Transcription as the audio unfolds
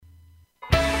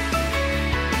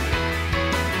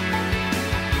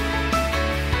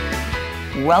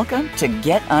Welcome to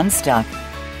Get Unstuck.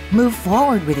 Move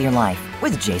forward with your life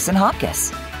with Jason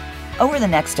Hopkins. Over the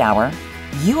next hour,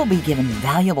 you will be given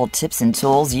valuable tips and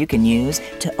tools you can use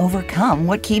to overcome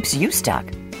what keeps you stuck.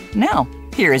 Now,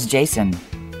 here is Jason.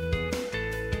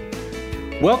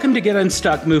 Welcome to Get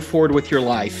Unstuck, Move Forward with Your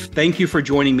Life. Thank you for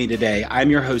joining me today.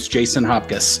 I'm your host, Jason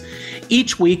Hopkins.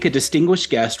 Each week, a distinguished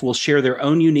guest will share their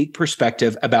own unique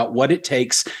perspective about what it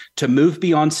takes to move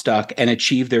beyond stuck and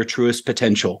achieve their truest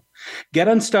potential. Get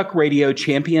Unstuck Radio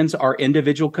champions our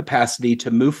individual capacity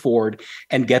to move forward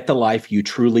and get the life you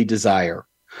truly desire.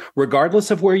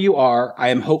 Regardless of where you are, I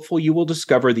am hopeful you will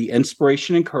discover the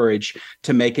inspiration and courage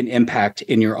to make an impact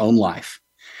in your own life.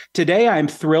 Today, I am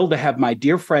thrilled to have my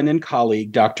dear friend and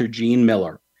colleague, Dr. Jean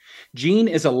Miller. Jean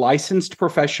is a licensed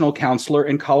professional counselor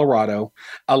in Colorado,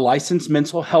 a licensed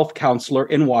mental health counselor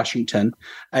in Washington,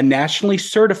 a nationally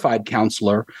certified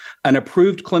counselor, an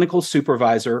approved clinical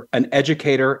supervisor, an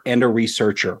educator, and a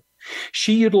researcher.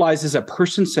 She utilizes a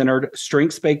person-centered,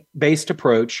 strengths-based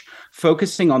approach,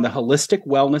 focusing on the holistic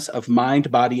wellness of mind,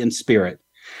 body, and spirit.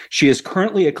 She is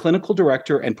currently a clinical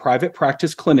director and private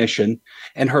practice clinician,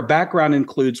 and her background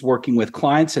includes working with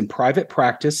clients in private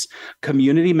practice,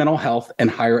 community mental health, and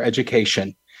higher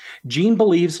education. Jean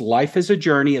believes life is a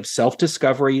journey of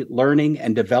self-discovery, learning,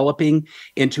 and developing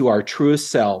into our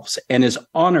truest selves, and is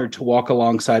honored to walk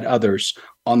alongside others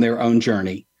on their own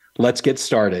journey. Let's get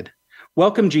started.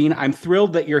 Welcome, Jean. I'm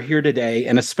thrilled that you're here today,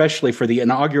 and especially for the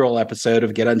inaugural episode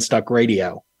of Get Unstuck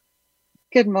Radio.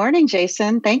 Good morning,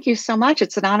 Jason. Thank you so much.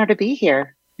 It's an honor to be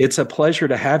here. It's a pleasure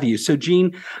to have you. So,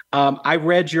 Jean, I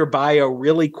read your bio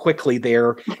really quickly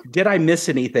there. Did I miss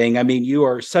anything? I mean, you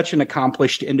are such an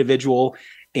accomplished individual,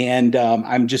 and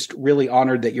I'm just really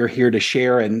honored that you're here to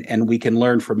share and we can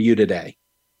learn from you today.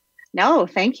 No,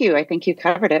 thank you. I think you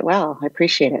covered it well. I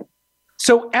appreciate it.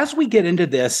 So as we get into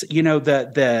this,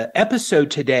 the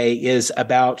episode today is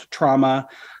about trauma,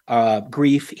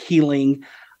 grief, healing,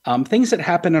 things that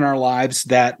happen in our lives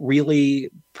that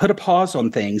really put a pause on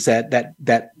things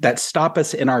that stop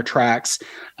us in our tracks,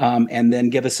 and then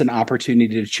give us an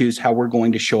opportunity to choose how we're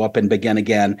going to show up and begin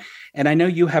again. And I know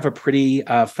you have a pretty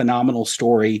phenomenal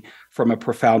story from a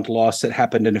profound loss that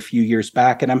happened in a few years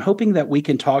back. And I'm hoping that we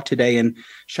can talk today and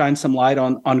shine some light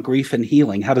on grief and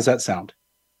healing. How does that sound?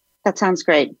 That sounds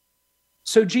great.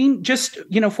 So, Jean, just,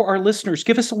 for our listeners,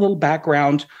 give us a little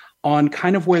background on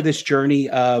kind of where this journey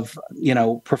of,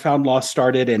 profound loss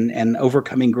started and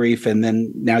overcoming grief, and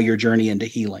then now your journey into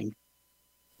healing.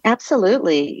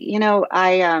 Absolutely.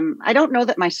 I don't know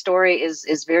that my story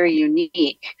is very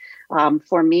unique.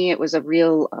 For me, it was a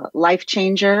real life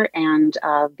changer, and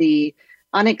the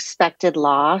unexpected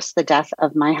loss, the death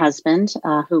of my husband,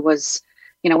 who was,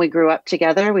 we grew up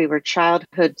together. We were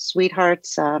childhood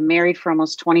sweethearts, married for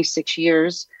almost 26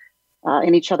 years,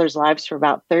 in each other's lives for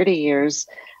about 30 years.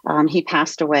 He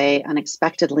passed away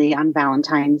unexpectedly on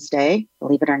Valentine's Day,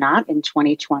 believe it or not, in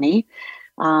 2020.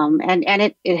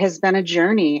 And it has been a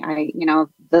journey.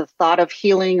 The thought of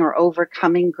healing or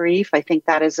overcoming grief, I think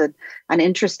that is an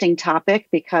interesting topic,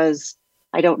 because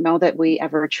I don't know that we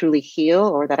ever truly heal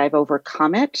or that I've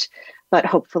overcome it. But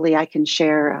hopefully I can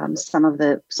share some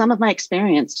of my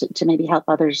experience to maybe help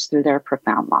others through their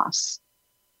profound loss.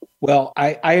 Well,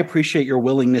 I appreciate your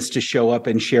willingness to show up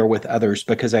and share with others,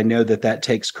 because I know that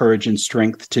takes courage and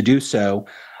strength to do so.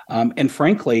 And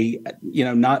frankly,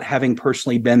 not having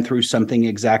personally been through something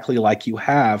exactly like you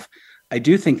have, I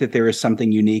do think that there is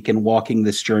something unique in walking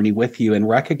this journey with you and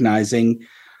recognizing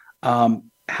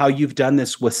how you've done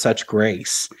this with such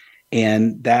grace.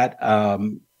 And that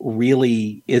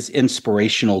really is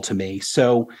inspirational to me.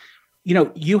 So,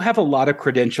 you have a lot of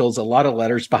credentials, a lot of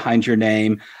letters behind your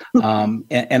name, and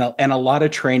a lot of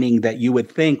training that you would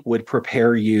think would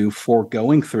prepare you for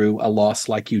going through a loss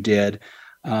like you did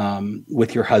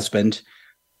with your husband.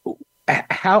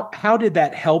 How did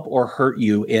that help or hurt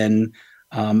you in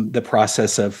the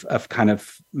process of kind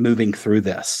of moving through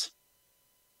this?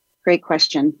 Great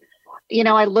question.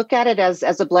 I look at it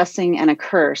as a blessing and a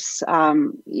curse.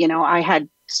 I had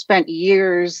spent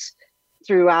years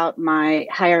throughout my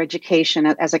higher education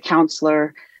as a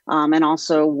counselor, and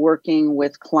also working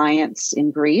with clients in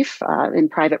grief in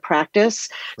private practice.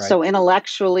 Right. So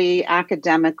intellectually,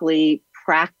 academically,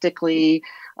 practically,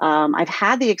 I've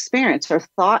had the experience, or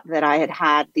thought that I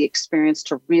had the experience,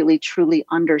 to really, truly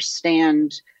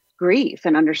understand grief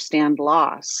and understand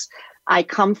loss. I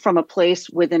come from a place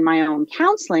within my own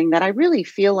counseling that I really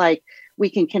feel like we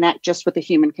can connect just with the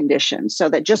human condition. So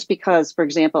that just because, for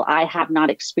example, I have not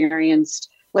experienced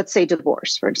let's say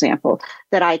divorce, for example,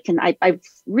 that I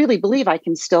really believe I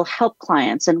can still help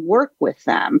clients and work with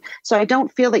them. So I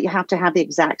don't feel that you have to have the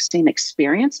exact same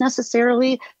experience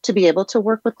necessarily to be able to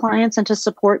work with clients and to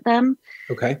support them.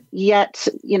 Okay. Yet,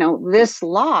 this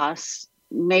loss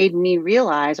made me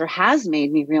realize, or has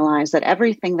made me realize, that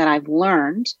everything that I've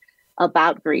learned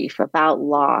about grief, about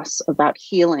loss, about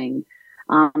healing,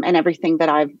 and everything that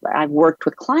I've worked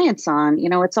with clients on,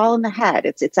 it's all in the head.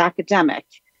 It's academic.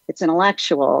 It's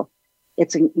intellectual.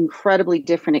 It's an incredibly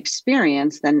different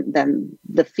experience than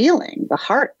the feeling, the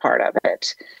heart part of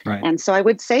it. Right. And so I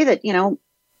would say that,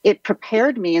 it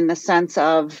prepared me in the sense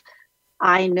of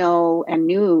I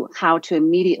knew how to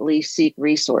immediately seek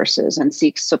resources and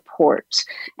seek support.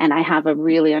 And I have a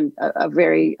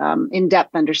very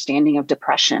in-depth understanding of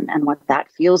depression and what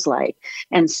that feels like.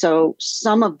 And so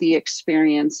some of the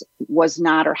experience was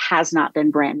not or has not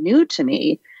been brand new to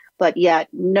me, but yet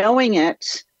knowing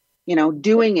it,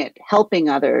 doing it, helping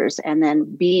others, and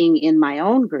then being in my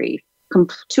own grief,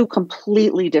 two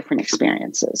completely different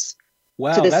experiences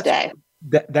to this day.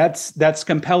 That's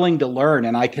compelling to learn.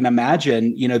 And I can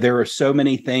imagine, there are so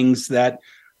many things that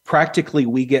practically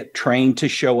we get trained to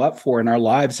show up for in our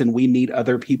lives, and we meet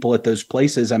other people at those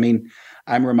places. I mean,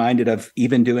 I'm reminded of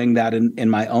even doing that in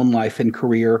my own life and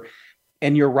career.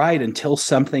 And you're right, until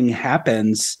something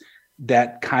happens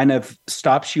that kind of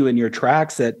stops you in your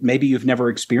tracks that maybe you've never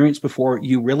experienced before,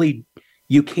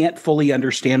 you can't fully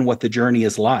understand what the journey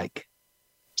is like.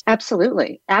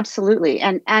 Absolutely. Absolutely.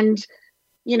 And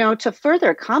to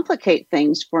further complicate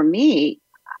things for me,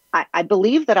 I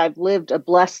believe that I've lived a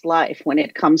blessed life when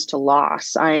it comes to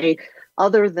loss.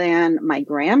 Other than my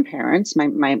grandparents,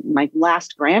 my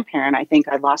last grandparent, I think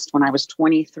I lost when I was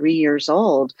 23 years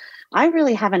old. I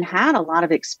really haven't had a lot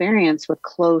of experience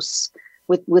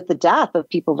with the death of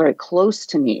people very close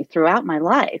to me throughout my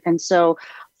life. And so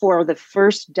for the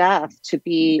first loss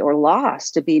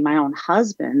to be my own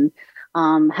husband,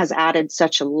 has added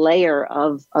such a layer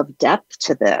of depth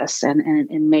to this, and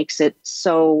it makes it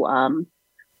so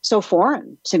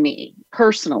foreign to me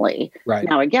personally. Right.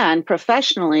 Now, again,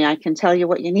 professionally, I can tell you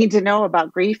what you need to know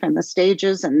about grief and the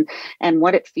stages and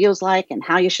what it feels like and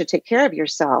how you should take care of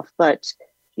yourself. But,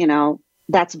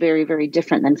 that's very, very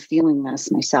different than feeling this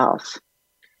myself.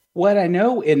 What I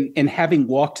know in having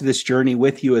walked this journey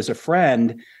with you as a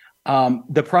friend,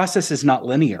 the process is not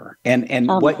linear. And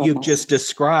what you've just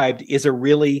described is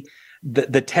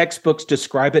the textbooks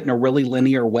describe it in a really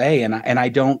linear way.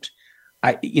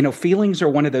 Feelings are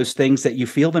one of those things that you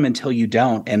feel them until you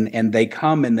don't, and they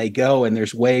come and they go, and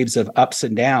there's waves of ups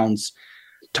and downs.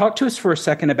 Talk to us for a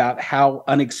second about how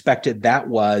unexpected that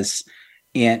was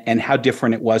and how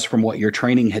different it was from what your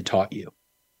training had taught you.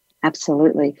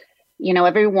 Absolutely.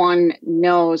 Everyone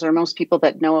knows, or most people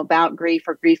that know about grief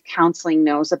or grief counseling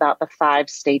knows about the 5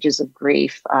 stages of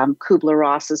grief,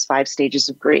 Kubler-Ross's 5 stages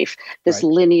of grief, this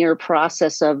linear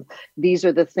process of these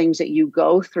are the things that you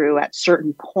go through at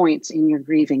certain points in your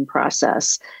grieving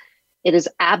process. It is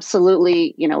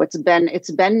absolutely,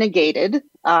 it's been negated.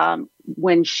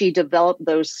 When she developed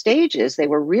those stages, they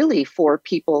were really for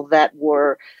people that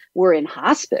were in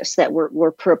hospice, that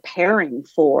were preparing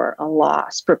for a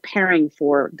loss, preparing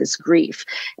for this grief.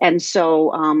 And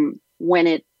so when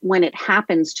it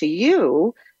happens to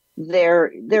you, there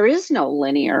is no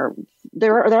linear,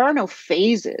 there are no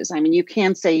phases. I mean, you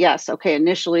can say, yes, okay,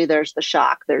 initially there's the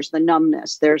shock, there's the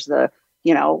numbness, there's the,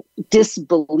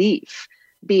 disbelief.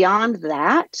 Beyond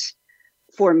that,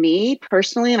 for me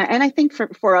personally, and I think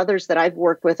for others that I've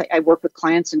worked with, I work with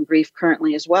clients in grief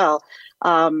currently as well.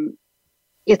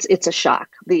 It's a shock.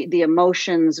 The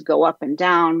emotions go up and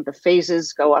down. The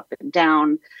phases go up and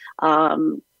down.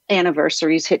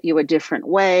 Anniversaries hit you a different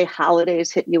way.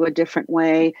 Holidays hit you a different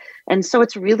way. And so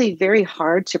it's really very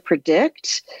hard to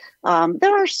predict.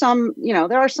 There are some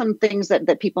things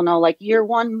that people know, like year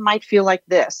 1 might feel like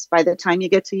this. By the time you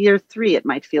get to year 3, it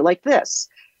might feel like this.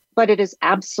 But it is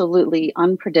absolutely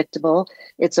unpredictable.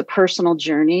 It's a personal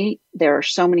journey. There are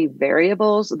so many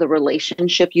variables. The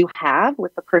relationship you have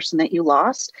with the person that you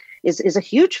lost is a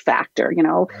huge factor.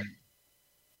 Right.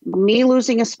 Me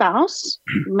losing a spouse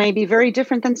may be very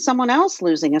different than someone else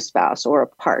losing a spouse or a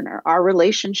partner. Our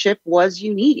relationship was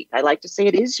unique. I like to say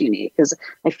it is unique because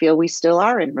I feel we still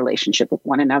are in relationship with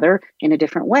one another in a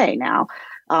different way now.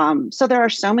 So there are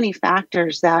so many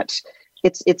factors that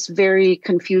it's very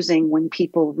confusing when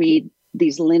people read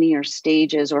these linear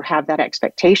stages or have that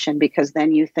expectation, because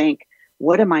then you think,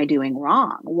 what am I doing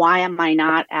wrong? Why am I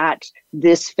not at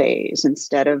this phase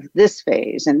instead of this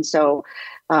phase? And so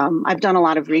I've done a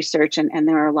lot of research, and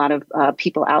there are a lot of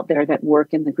people out there that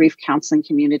work in the grief counseling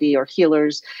community or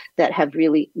healers that have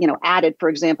really, added, for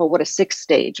example, what a 6th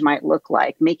stage might look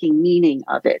like, making meaning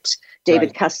of it.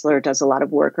 David Kessler does a lot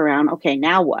of work around, okay,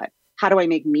 now what? How do I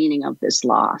make meaning of this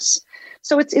loss?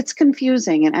 So it's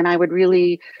confusing, and I would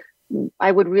really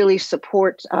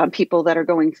support people that are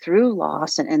going through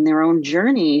loss and their own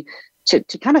journey to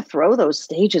kind of throw those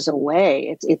stages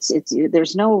away. It's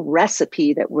there's no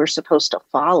recipe that we're supposed to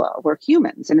follow. We're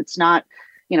humans, and it's not,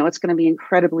 it's going to be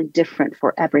incredibly different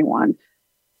for everyone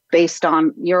based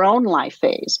on your own life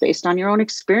phase, based on your own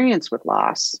experience with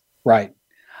loss. Right.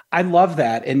 I love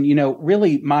that. And,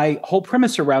 really my whole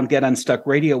premise around Get Unstuck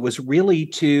Radio was really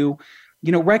to,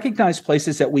 recognize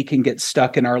places that we can get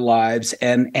stuck in our lives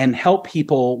and help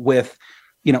people with,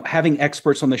 having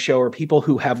experts on the show or people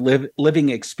who have living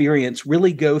experience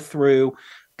really go through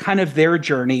kind of their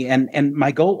journey. And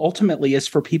my goal ultimately is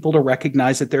for people to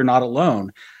recognize that they're not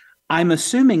alone. I'm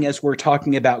assuming as we're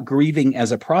talking about grieving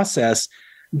as a process,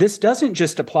 this doesn't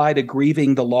just apply to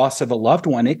grieving the loss of a loved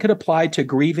one. It could apply to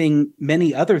grieving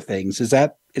many other things. Is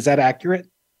that accurate?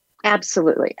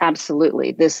 Absolutely.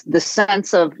 Absolutely. The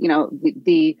sense of,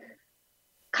 the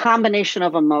combination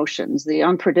of emotions, the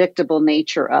unpredictable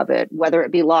nature of it, whether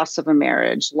it be loss of a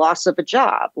marriage, loss of a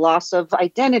job, loss of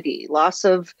identity,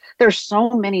 there's so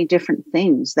many different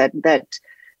things that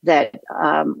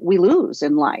we lose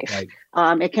in life.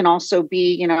 Right. It can also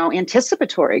be,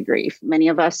 anticipatory grief. Many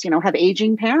of us, have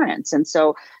aging parents. And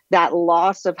so that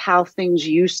loss of how things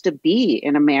used to be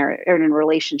in a marriage or in a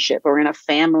relationship or in a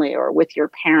family or with your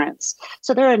parents.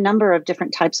 So there are a number of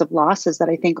different types of losses that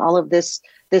I think all of this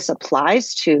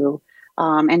applies to.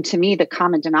 And to me, the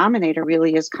common denominator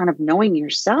really is kind of knowing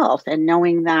yourself and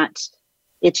knowing that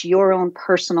it's your own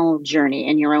personal journey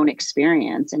and your own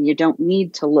experience. And you don't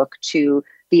need to look to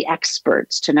the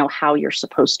experts to know how you're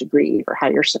supposed to grieve or how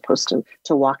you're supposed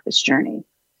to walk this journey.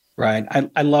 Right.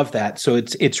 I love that. So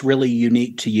it's really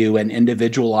unique to you and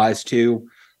individualized to,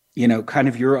 kind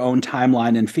of your own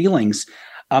timeline and feelings.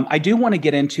 I do want to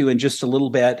get into in just a little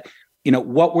bit,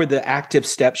 what were the active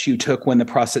steps you took when the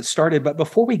process started? But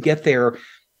before we get there,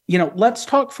 let's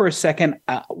talk for a second.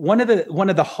 One of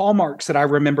the hallmarks that I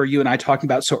remember you and I talking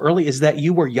about so early is that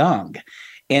you were young,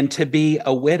 and to be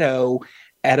a widow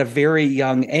at a very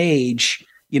young age,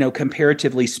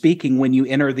 comparatively speaking, when you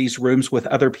enter these rooms with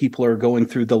other people who are going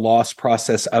through the loss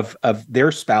process of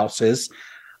their spouses.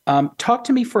 Talk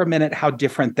to me for a minute how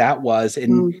different that was.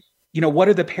 And, what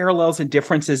are the parallels and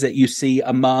differences that you see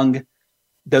among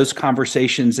those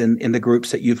conversations in the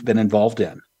groups that you've been involved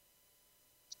in?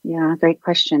 Yeah, great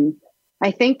question. I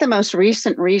think the most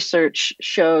recent research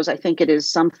shows, I think it is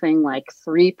something like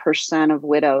 3% of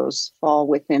widows fall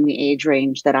within the age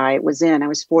range that I was in. I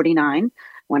was 49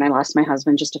 when I lost my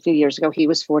husband just a few years ago. He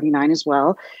was 49 as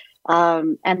well.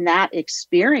 And that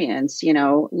experience,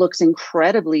 looks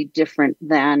incredibly different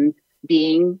than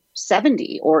being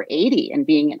 70 or 80 and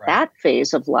being at that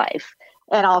phase of life.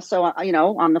 And also,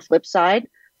 on the flip side,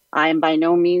 I am by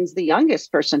no means the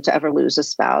youngest person to ever lose a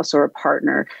spouse or a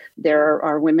partner. There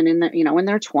are women in their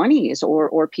 20s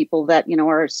or people that,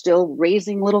 are still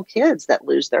raising little kids that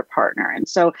lose their partner. And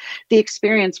so the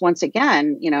experience, once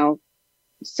again,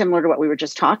 similar to what we were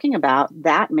just talking about,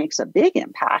 that makes a big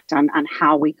impact on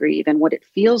how we grieve and what it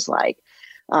feels like.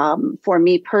 For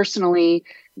me personally,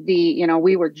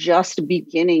 we were just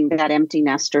beginning that empty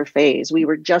nester phase. We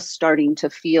were just starting to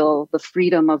feel the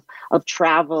freedom of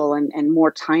travel and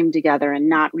more time together, and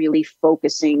not really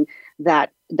focusing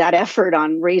that effort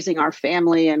on raising our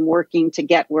family and working to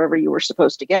get wherever you were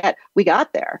supposed to get. We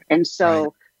got there. And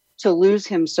so to lose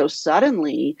him so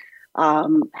suddenly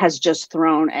has just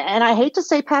thrown, and I hate to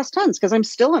say past tense because I'm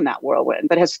still in that whirlwind,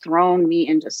 but has thrown me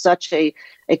into such a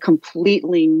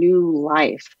completely new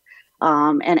life.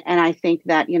 And I think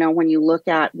that, when you look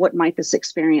at what might this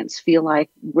experience feel like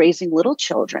raising little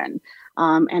children,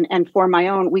 and for my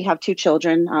own, we have 2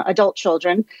 children, adult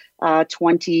children,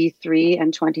 23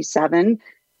 and 27.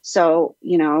 So,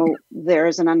 there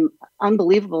is an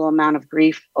unbelievable amount of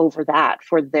grief over that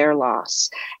for their loss.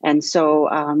 And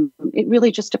so it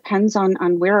really just depends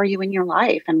on where are you in your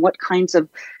life and what kinds of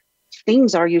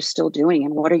things are you still doing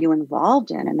and what are you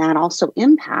involved in? And that also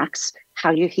impacts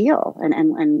how you heal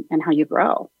and how you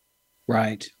grow.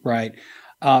 Right.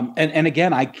 And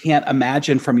again, I can't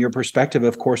imagine from your perspective,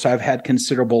 of course, I've had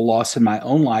considerable loss in my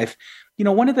own life.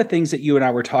 One of the things that you and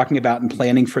I were talking about in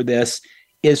planning for this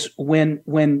is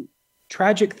when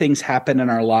tragic things happen in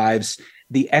our lives,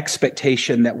 the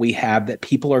expectation that we have that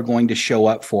people are going to show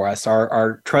up for us,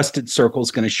 our trusted circle is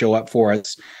going to show up for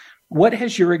us. What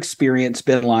has your experience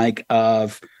been like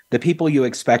of the people you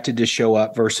expected to show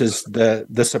up versus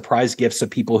the surprise gifts of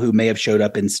people who may have showed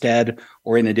up instead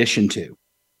or in addition to?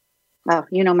 Oh,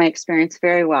 you know my experience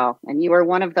very well. And you are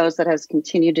one of those that has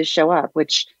continued to show up,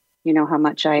 which you know how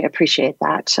much I appreciate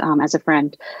that as a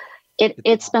friend.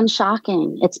 It's been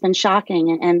shocking. It's been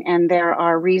shocking. And there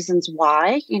are reasons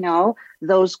why, you know,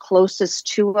 those closest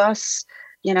to us,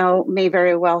 you know, may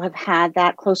very well have had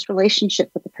that close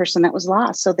relationship with the person that was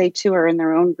lost. So they too are in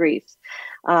their own grief.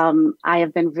 I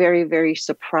have been very, very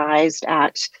surprised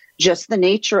at just the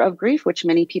nature of grief, which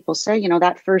many people say, you know,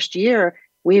 that first year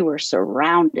we were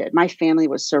surrounded. My family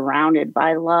was surrounded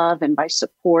by love and by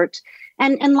support.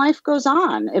 And life goes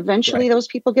on. Eventually, those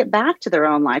people get back to their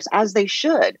own lives, as they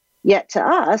should. Yet to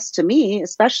us, to me,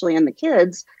 especially in the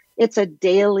kids, it's a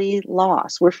daily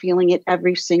loss. We're feeling it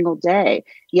every single day.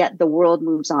 Yet the world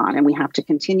moves on and we have to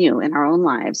continue in our own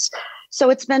lives. So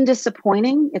it's been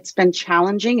disappointing. It's been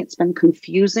challenging. It's been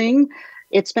confusing.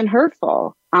 It's been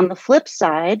hurtful. On the flip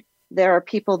side, there are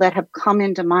people that have come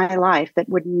into my life that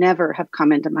would never have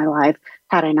come into my life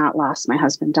had I not lost my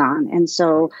husband, Don. And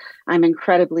so I'm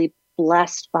incredibly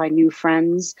blessed by new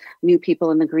friends, new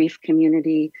people in the grief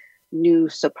community, new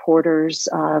supporters,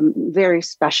 very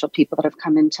special people that have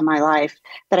come into my life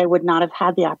that I would not have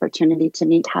had the opportunity to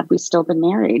meet had we still been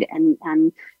married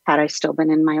and had I still been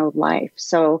in my old life.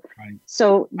 So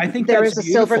I think there is that's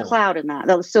a silver beautiful. cloud in that,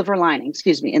 the silver lining,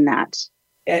 in that.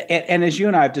 And as you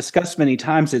and I have discussed many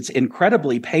times, it's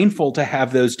incredibly painful to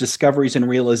have those discoveries and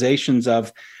realizations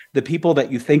of the people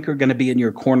that you think are going to be in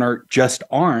your corner just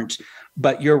aren't.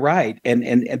 But you're right.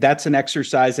 And that's an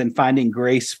exercise in finding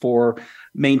grace for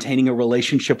maintaining a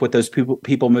relationship with those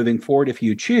people moving forward if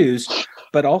you choose,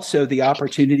 but also the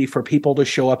opportunity for people to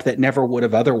show up that never would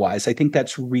have otherwise. I think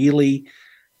that's really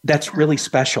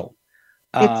special.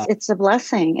 It's a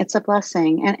blessing. It's a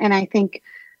blessing. And I think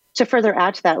to further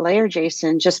add to that layer,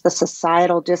 Jason, just the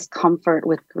societal discomfort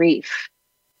with grief,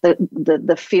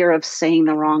 the fear of saying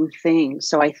the wrong thing.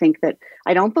 So I think that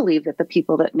I don't believe that the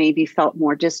people that maybe felt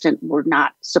more distant were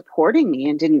not supporting me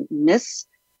and didn't miss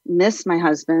my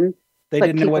husband. They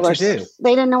didn't know what to do.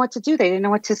 They didn't know what to do. They didn't know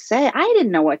what to say. I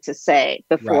didn't know what to say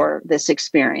before this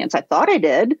experience. I thought I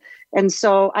did. And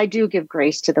so I do give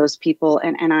grace to those people.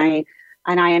 And I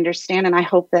understand. And I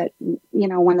hope that, you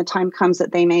know, when the time comes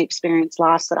that they may experience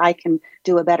loss, that I can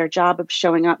do a better job of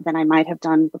showing up than I might have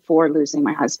done before losing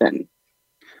my husband.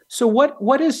 So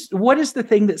what is the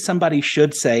thing that somebody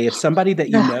should say if somebody that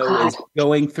you know is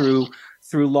going through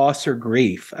loss or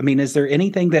grief? I mean, is there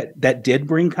anything that did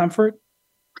bring comfort?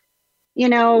 You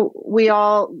know,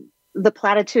 the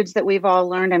platitudes that we've all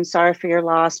learned, I'm sorry for your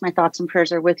loss, my thoughts and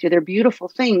prayers are with you. They're beautiful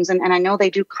things. And I know they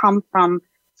do come from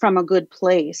a good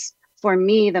place. For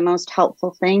me, the most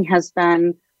helpful thing has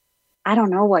been, I don't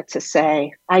know what to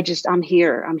say. I'm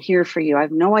here. I'm here for you. I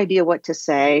have no idea what to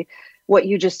say. What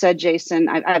you just said, Jason,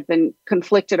 I've been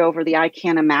conflicted over the I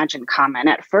can't imagine comment.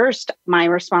 At first, my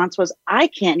response was, I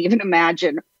can't even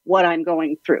imagine what I'm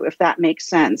going through, if that makes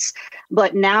sense.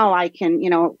 But now I can,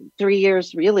 3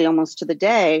 years, really almost to the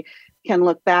day, can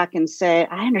look back and say,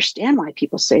 I understand why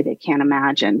people say they can't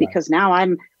imagine, because now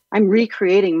I'm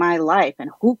recreating my life.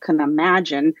 And who can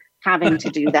imagine having to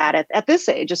do that at this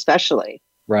age, especially?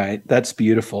 Right. That's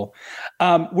beautiful.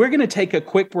 We're going to take a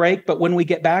quick break, but when we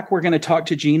get back, we're going to talk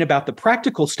to Jean about the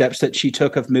practical steps that she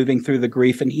took of moving through the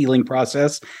grief and healing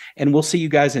process. And we'll see you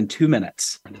guys in 2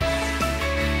 minutes.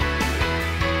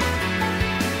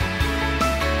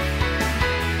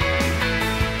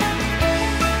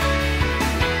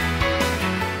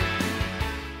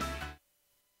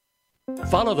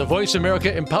 Follow the Voice America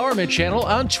Empowerment Channel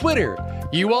on Twitter.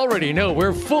 You already know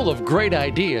we're full of great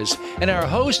ideas, and our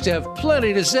hosts have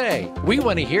plenty to say. We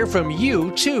want to hear from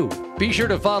you, too. Be sure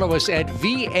to follow us at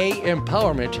VA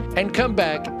Empowerment and come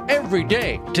back every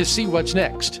day to see what's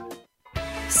next.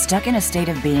 Stuck in a state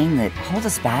of being that holds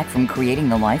us back from creating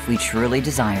the life we truly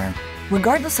desire?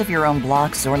 Regardless of your own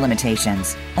blocks or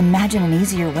limitations, imagine an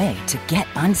easier way to get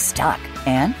unstuck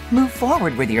and move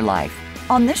forward with your life.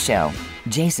 On this show,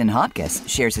 Jason Hopkins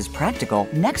shares his practical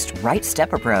next right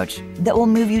step approach that will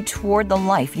move you toward the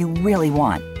life you really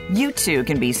want. You too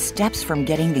can be steps from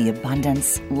getting the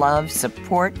abundance, love,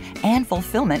 support, and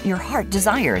fulfillment your heart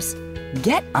desires.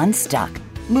 Get unstuck.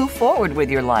 Move forward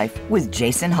with your life with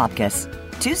Jason Hopkins.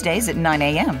 Tuesdays at 9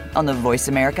 a.m. on the Voice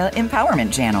America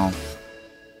Empowerment Channel.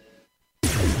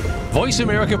 Voice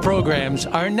America programs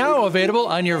are now available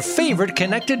on your favorite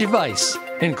connected device,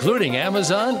 including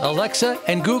Amazon, Alexa,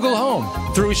 and Google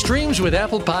Home. Through streams with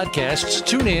Apple Podcasts,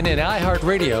 TuneIn, and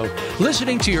iHeartRadio,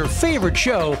 listening to your favorite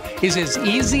show is as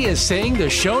easy as saying the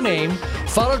show name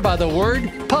followed by the word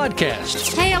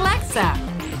podcast. Hey, Alexa,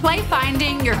 play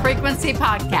Finding Your Frequency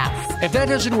podcast. If that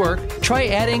doesn't work, try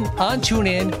adding on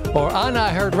TuneIn or on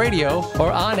iHeartRadio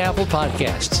or on Apple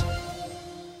Podcasts.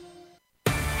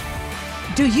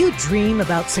 Do you dream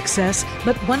about success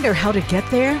but wonder how to get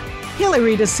there?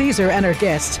 Hillary DeCesar and her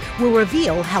guests will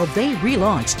reveal how they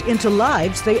relaunched into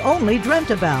lives they only dreamt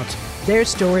about. Their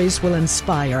stories will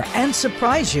inspire and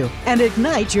surprise you and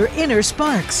ignite your inner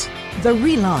sparks. The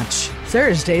Relaunch,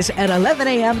 Thursdays at 11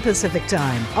 a.m. Pacific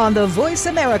Time on the Voice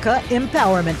America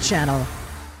Empowerment Channel.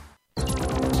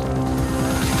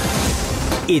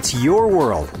 It's your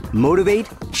world. Motivate,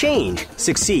 change,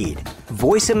 succeed.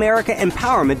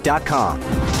 VoiceAmericaEmpowerment.com.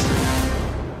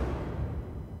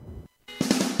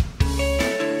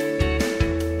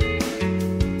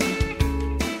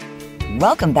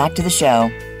 Welcome back to the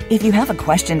show. If you have a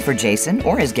question for Jason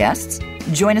or his guests,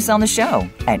 join us on the show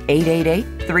at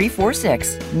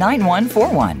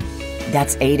 888-346-9141.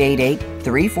 That's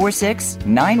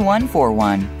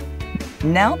 888-346-9141.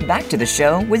 Now back to the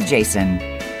show with Jason.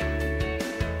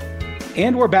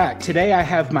 And we're back. Today I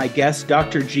have my guest,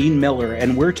 Dr. Jean Miller,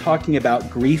 and we're talking about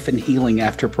grief and healing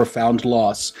after profound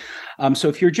loss. So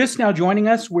if you're just now joining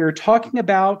us, we're talking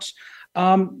about,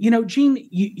 Jean,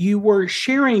 you were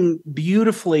sharing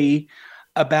beautifully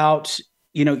about,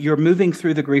 you're moving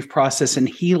through the grief process and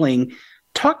healing.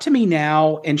 Talk to me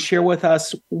now and share with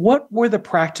us, what were the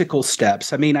practical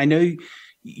steps? I mean, I know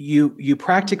you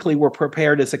practically were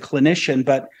prepared as a clinician,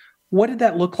 but what did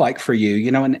that look like for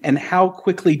you, and how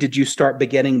quickly did you start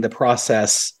beginning the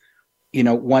process,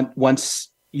 once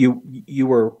you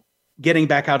were getting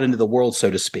back out into the world, so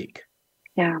to speak?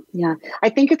 Yeah. I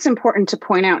think it's important to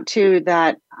point out too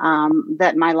that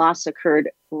that my loss occurred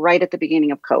right at the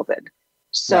beginning of COVID.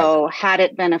 So Had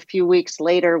it been a few weeks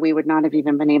later, we would not have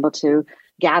even been able to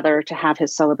gather to have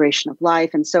his celebration of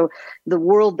life. And so the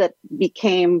world that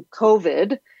became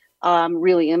COVID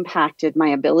really impacted my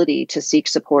ability to seek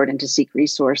support and to seek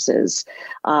resources.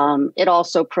 It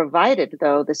also provided,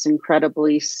 though, this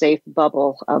incredibly safe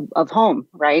bubble of home,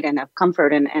 right, and of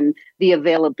comfort and the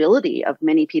availability of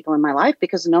many people in my life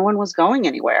because no one was going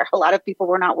anywhere. A lot of people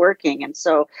were not working. And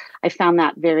so I found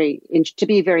that to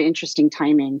be very interesting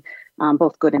timing,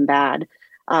 both good and bad.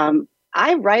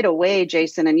 I right away,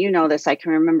 Jason, and you know this, I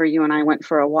can remember you and I went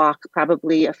for a walk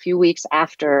probably a few weeks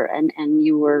after, and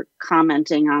you were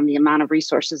commenting on the amount of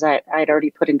resources I'd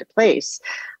already put into place.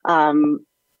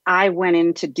 I went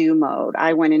into do mode.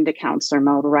 I went into counselor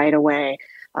mode right away.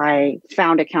 I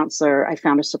found a counselor. I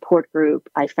found a support group.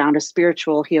 I found a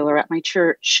spiritual healer at my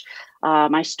church.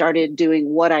 I started doing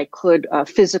what I could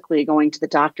physically, going to the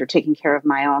doctor, taking care of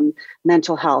my own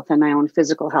mental health and my own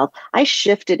physical health. I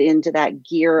shifted into that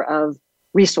gear of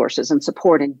resources and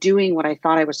support and doing what I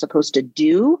thought I was supposed to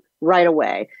do right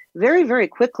away, very, very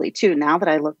quickly, too. Now that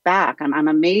I look back, I'm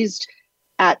amazed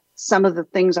at some of the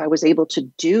things I was able to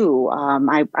do.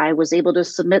 I was able to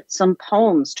submit some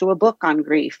poems to a book on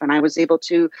grief, and I was able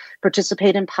to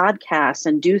participate in podcasts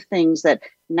and do things that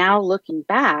now looking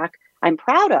back, I'm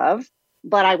proud of,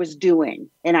 but I was doing.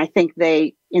 And I think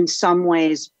they, in some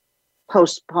ways,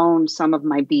 postponed some of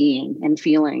my being and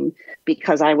feeling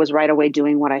because I was right away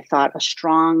doing what I thought a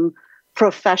strong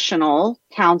professional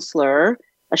counselor,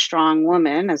 a strong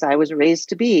woman, as I was raised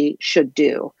to be, should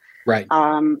do. Right.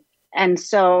 And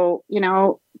so,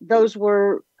 those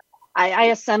were, I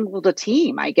assembled a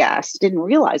team, I guess. Didn't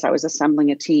realize I was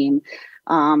assembling a team.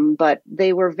 But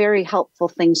they were very helpful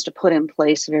things to put in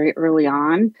place very early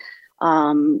on.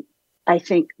 I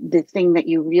think the thing that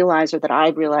you realize, or that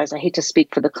I've realized, I hate to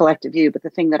speak for the collective you, but the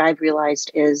thing that I've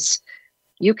realized is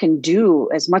you can do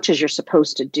as much as you're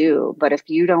supposed to do, but if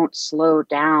you don't slow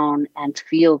down and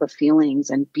feel the feelings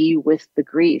and be with the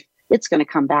grief, it's going to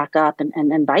come back up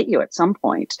and bite you at some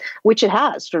point, which it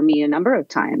has for me a number of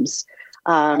times.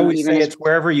 I always say it's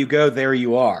wherever you go, there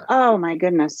you are. Oh my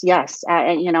goodness. Yes.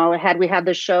 Had we had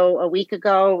the show a week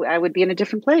ago, I would be in a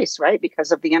different place, right?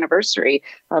 Because of the anniversary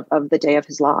of the day of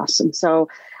his loss. And so,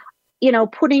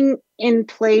 putting in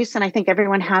place, and I think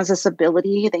everyone has this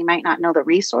ability, they might not know the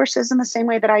resources in the same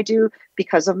way that I do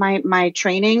because of my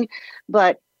training,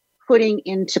 but putting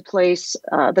into place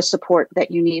the support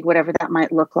that you need, whatever that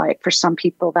might look like. For some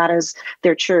people, that is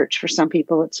their church. For some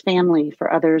people, it's family.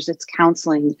 For others, it's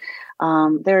counseling.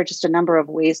 There are just a number of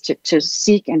ways to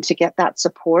seek and to get that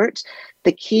support.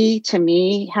 The key to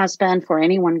me has been, for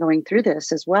anyone going through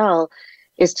this as well,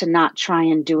 is to not try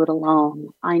and do it alone.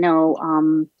 I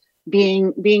know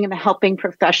being in the helping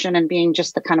profession and being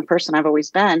just the kind of person I've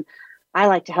always been, I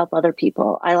like to help other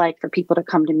people. I like for people to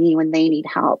come to me when they need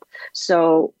help.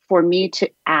 So for me to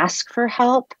ask for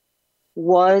help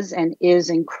was and is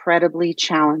incredibly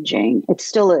challenging. It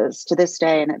still is to this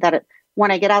day. And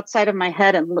when I get outside of my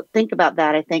head and think about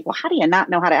that, I think, well, how do you not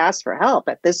know how to ask for help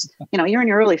at this? You're in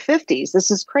your early 50s.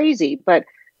 This is crazy, but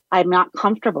I'm not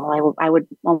comfortable. I would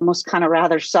almost kind of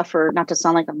rather suffer, not to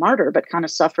sound like a martyr, but kind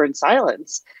of suffer in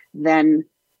silence than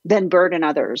burden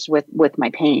others with my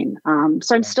pain.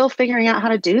 So I'm still figuring out how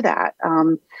to do that,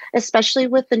 especially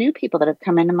with the new people that have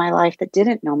come into my life that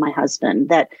didn't know my husband,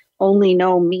 that only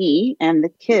know me and the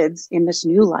kids in this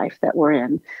new life that we're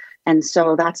in. And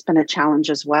so that's been a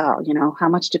challenge as well. How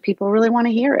much do people really want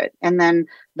to hear it? And then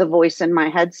the voice in my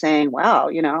head saying, well,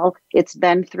 it's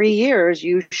been 3 years.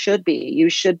 You should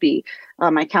be.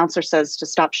 My counselor says to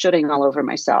stop shoulding all over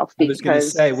myself. I was going to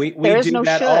say, we do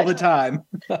that all the time.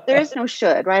 There is no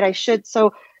should, right? I should.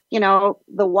 So, the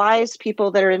wise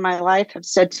people that are in my life have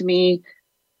said to me,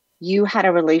 you had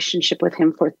a relationship with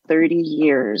him for 30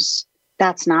 years.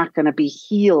 That's not going to be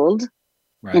healed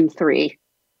in 3.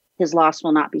 His loss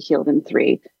will not be healed in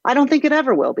 3. I don't think it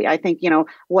ever will be. I think,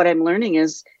 what I'm learning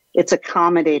is it's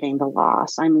accommodating the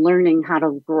loss. I'm learning how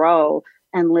to grow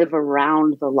and live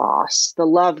around the loss. The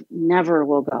love never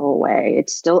will go away.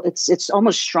 It's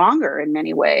almost stronger in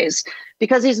many ways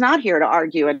because he's not here to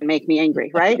argue and make me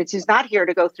angry, right? He's not here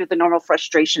to go through the normal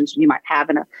frustrations you might have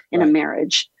in a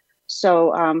marriage.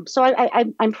 So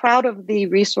I'm proud of the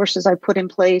resources I put in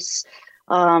place.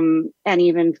 And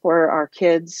even for our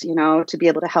kids, to be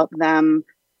able to help them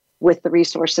with the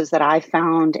resources that I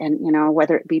found, and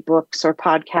whether it be books or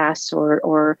podcasts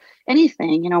or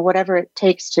anything, whatever it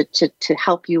takes to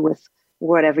help you with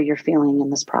whatever you're feeling in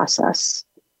this process.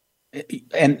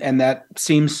 And that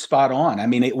seems spot on. I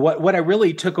mean, what I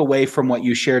really took away from what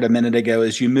you shared a minute ago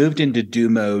is you moved into do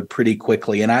mode pretty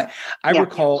quickly. And I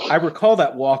recall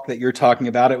that walk that you're talking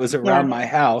about. It was around my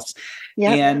house.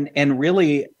 Yeah. And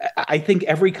really, I think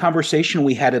every conversation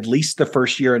we had, at least the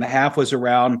first year and a half, was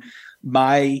around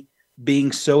my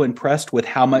being so impressed with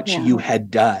how much you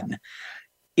had done.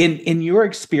 In your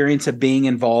experience of being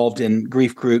involved in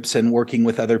grief groups and working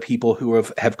with other people who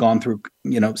have gone through,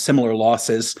 similar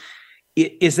losses,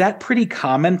 is that pretty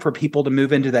common for people to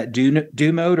move into that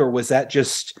do mode, or was that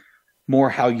just more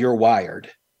how you're wired?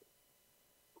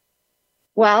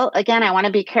 Well, again, I want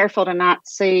to be careful to not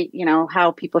say,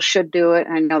 how people should do it.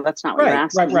 I know that's not what you're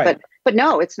asking, but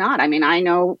no, it's not. I mean, I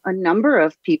know a number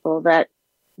of people that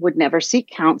would never seek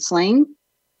counseling,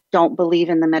 don't believe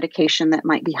in the medication that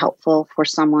might be helpful for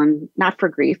someone, not for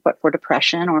grief, but for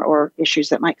depression or issues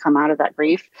that might come out of that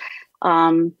grief.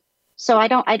 So I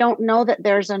don't know that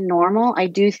there's a normal. I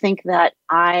do think that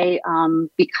I,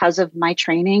 because of my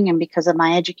training and because of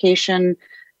my education,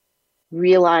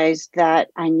 realized that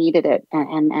I needed it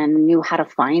and knew how to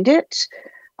find it.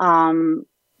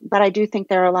 But I do think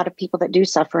there are a lot of people that do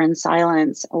suffer in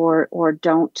silence or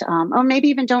don't, or maybe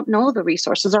even don't know the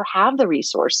resources or have the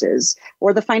resources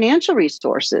or the financial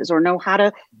resources or know how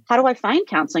do I find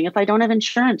counseling if I don't have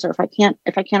insurance or if I can't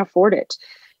afford it.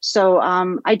 So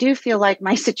I do feel like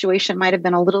my situation might have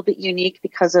been a little bit unique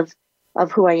because of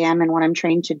who I am and what I'm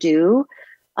trained to do.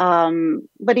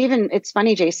 But even, it's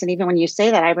funny, Jason, even when you say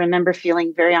that, I remember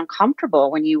feeling very uncomfortable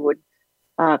when you would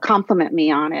compliment me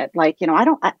on it. Like, and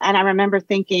I remember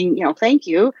thinking, thank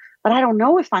you, but I don't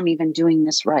know if I'm even doing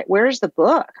this right. Where's the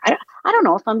book? I don't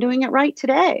know if I'm doing it right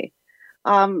today.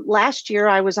 Last year,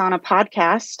 I was on a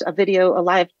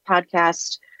live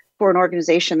podcast for an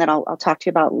organization that I'll talk to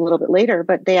you about a little bit later,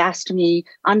 but they asked me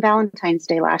on Valentine's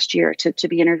Day last year to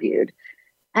be interviewed.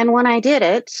 And when I did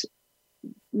it,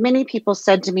 many people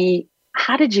said to me,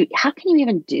 how can you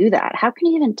even do that? How can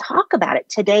you even talk about it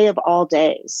today of all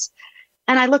days?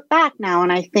 And I look back now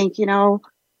and I think,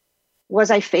 was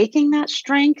I faking that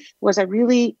strength? Was I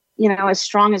really, as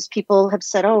strong as people have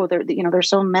said, oh, they're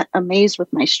so amazed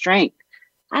with my strength.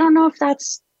 I don't know if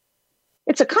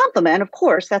it's a compliment. Of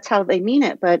course, that's how they mean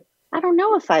it. But I don't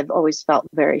know if I've always felt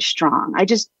very strong. I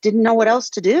just didn't know what else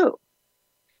to do.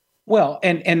 Well,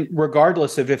 and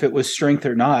regardless of if it was strength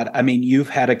or not, I mean, you've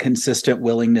had a consistent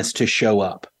willingness to show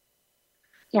up,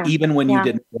 even when you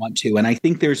didn't want to. And I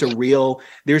think there's a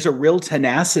real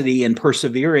tenacity in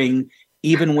persevering,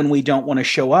 even when we don't want to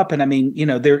show up. And I mean,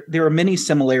 there are many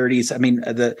similarities. I mean,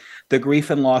 the grief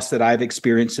and loss that I've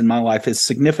experienced in my life is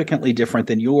significantly different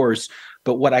than yours.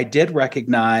 But what I did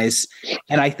recognize,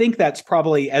 and I think that's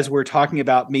probably, as we're talking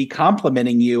about me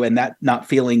complimenting you and that not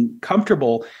feeling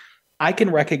comfortable, I can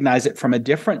recognize it from a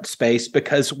different space,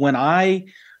 because when I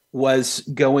was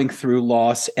going through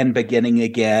loss and beginning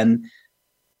again,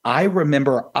 I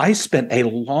remember I spent a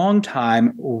long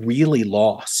time really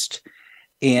lost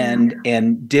and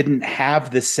didn't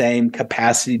have the same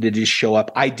capacity to just show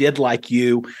up. I did, like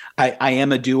you, I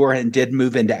am a doer and did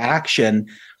move into action,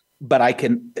 but I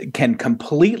can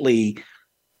completely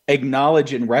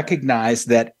acknowledge and recognize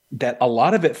that a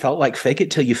lot of it felt like fake it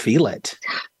till you feel it.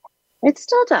 It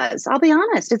still does. I'll be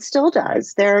honest. It still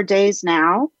does. There are days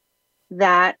now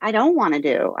that I don't want to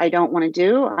do. I want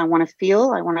to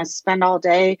feel. I want to spend all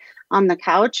day on the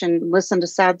couch and listen to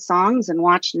sad songs and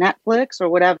watch Netflix or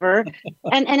whatever.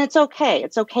 and it's okay.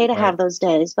 It's okay to have those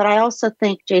days. But I also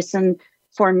think, Jason,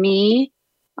 for me,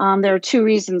 there are two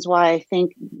reasons why I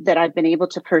think that I've been able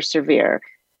to persevere.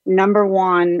 Number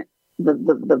one,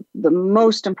 the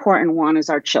most important one is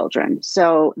our children.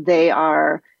 So they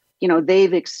are,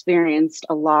 they've experienced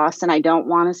a loss. And I don't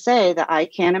want to say that I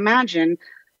can't imagine.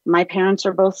 My parents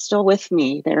are both still with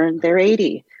me. They're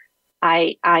 80.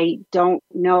 I don't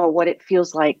know what it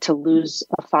feels like to lose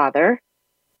a father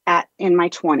in my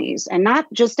 20s, and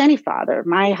not just any father.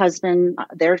 My husband,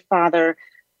 their father,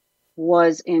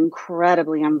 was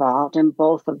incredibly involved in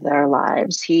both of their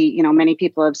lives. He, many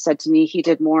people have said to me, he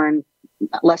did more in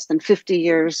less than 50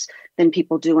 years than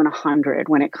people do in 100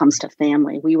 when it comes to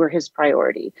family. We were his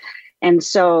priority. And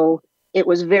so it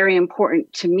was very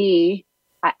important to me.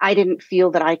 I didn't feel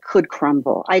that I could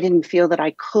crumble. I didn't feel that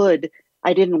I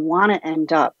didn't want to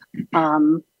end up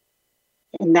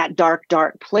in that dark,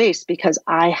 dark place, because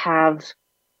I have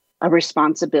a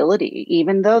responsibility.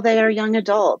 Even though they are young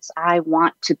adults, I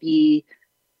want to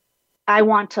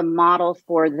model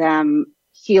for them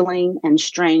healing and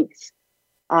strength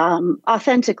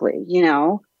authentically,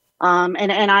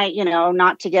 and I,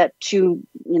 not to get too,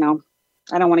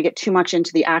 I don't want to get too much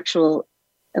into the actual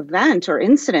event or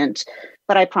incident,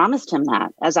 but I promised him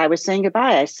that as I was saying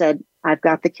goodbye. I said, I've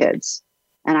got the kids.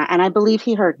 And I believe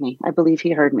he heard me.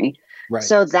 Right.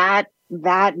 So that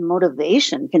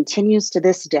motivation continues to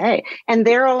this day. And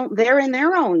they're in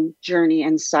their own journey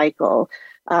and cycle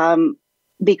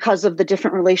because of the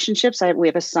different relationships. We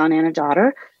have a son and a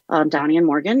daughter, Donnie and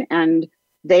Morgan, and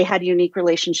they had unique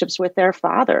relationships with their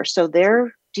father. So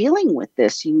they're dealing with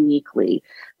this uniquely.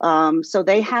 So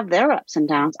they have their ups and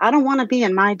downs. I don't want to be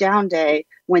in my down day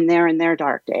when they're in their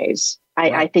dark days.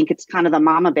 I think it's kind of the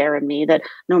mama bear in me that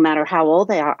no matter how old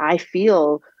they are, I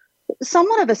feel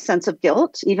somewhat of a sense of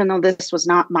guilt, even though this was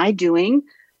not my doing,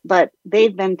 but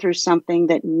they've been through something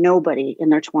that nobody in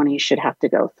their 20s should have to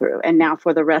go through. And now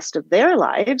for the rest of their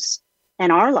lives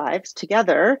and our lives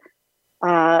together,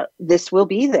 this will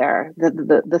be there.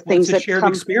 The things that shared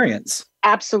experience.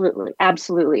 Absolutely.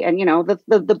 Absolutely. And,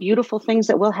 the beautiful things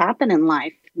that will happen in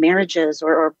life, marriages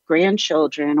or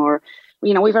grandchildren, or,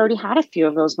 we've already had a few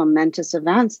of those momentous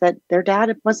events that their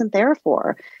dad wasn't there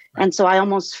for. Right. And so I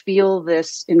almost feel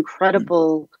this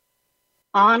incredible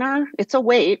honor. It's a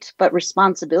weight, but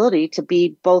responsibility to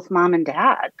be both mom and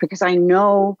dad, because I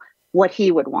know what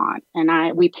he would want.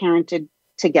 And we parented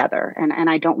together, and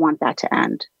I don't want that to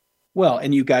end. Well,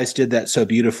 and you guys did that so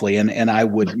beautifully. And I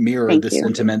would mirror the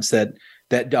sentiments that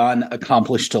Don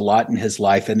accomplished a lot in his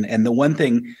life. And the one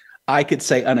thing I could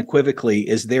say unequivocally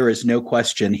is there is no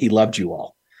question he loved you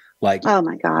all. Like, oh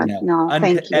my God, no,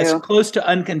 thank you. As close to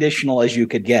unconditional as you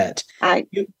could get.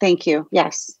 Thank you.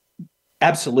 Yes,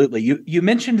 absolutely. You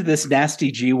mentioned this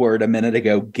nasty G word a minute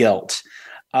ago, guilt.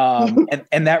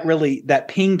 And that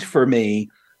pinged for me.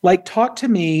 Like, talk to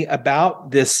me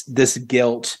about this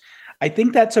guilt. I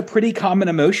think that's a pretty common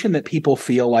emotion that people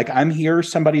feel, like I'm here,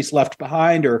 somebody's left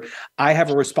behind, or I have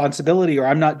a responsibility, or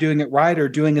I'm not doing it right, or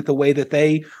doing it the way that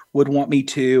they would want me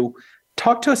to.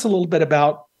 Talk to us a little bit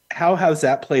about how has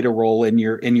that played a role in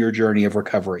your journey of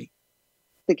recovery?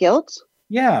 The guilt?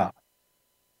 Yeah.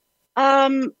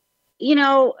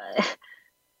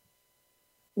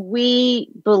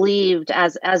 We believed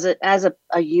as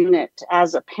a unit,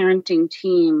 as a parenting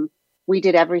team, we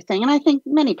did everything, and I think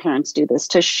many parents do this,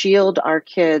 to shield our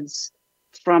kids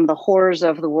from the horrors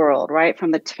of the world, right?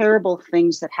 From the terrible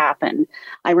things that happen.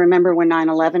 I remember when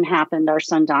 9/11 happened, our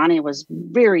son Donnie was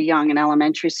very young in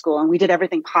elementary school, and we did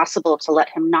everything possible to let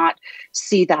him not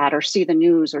see that or see the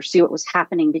news or see what was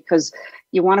happening, because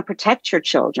you want to protect your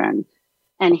children.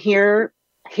 And here,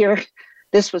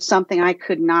 this was something I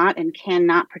could not and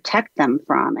cannot protect them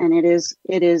from. And it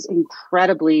is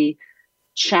incredibly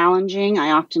challenging.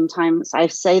 I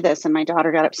say this, and my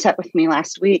daughter got upset with me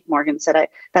last week. Morgan said,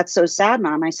 "That's so sad,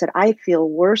 Mom." I said, "I feel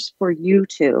worse for you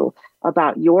two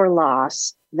about your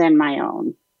loss than my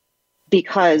own,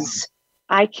 because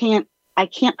I can't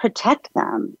protect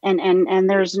them. And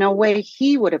there's no way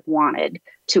he would have wanted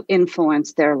to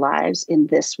influence their lives in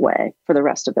this way for the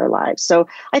rest of their lives. So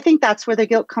I think that's where the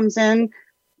guilt comes in.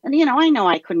 And, I know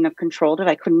I couldn't have controlled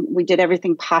it. We did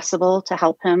everything possible to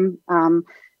help him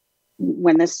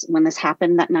when this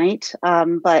happened that night.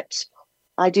 But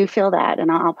I do feel that,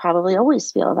 and I'll probably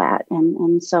always feel that.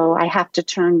 And so I have to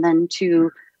turn then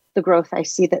to the growth I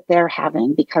see that they're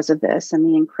having because of this, and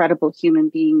the incredible human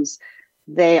beings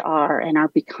they are and are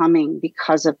becoming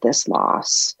because of this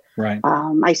loss. Right.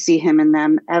 I see him in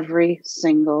them every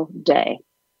single day.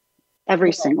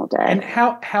 Every single day. And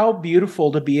how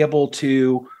beautiful to be able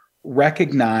to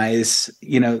recognize,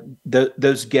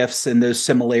 those gifts and those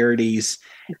similarities,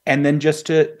 and then just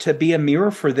to be a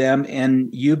mirror for them,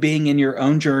 and you being in your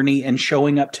own journey and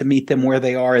showing up to meet them where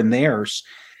they are in theirs.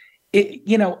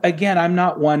 Again, I'm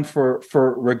not one for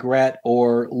regret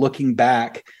or looking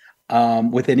back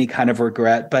with any kind of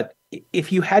regret, but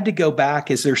if you had to go back,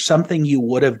 is there something you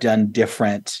would have done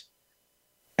different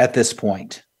at this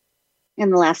point? In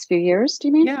the last few years, do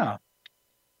you mean? Yeah.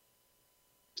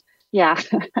 Yeah.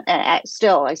 I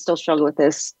still struggle with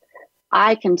this.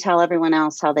 I can tell everyone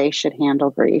else how they should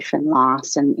handle grief and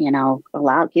loss and,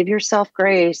 give yourself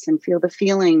grace and feel the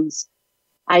feelings.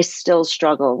 I still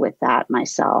struggle with that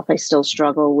myself. I still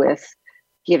struggle with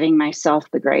giving myself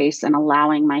the grace and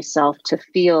allowing myself to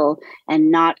feel,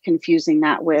 and not confusing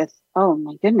that with, oh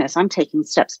my goodness, I'm taking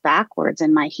steps backwards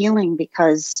in my healing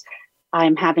because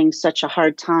I'm having such a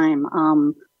hard time.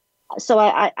 So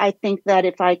I think that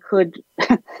if I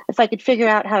could figure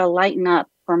out how to lighten up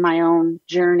for my own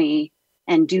journey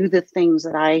and do the things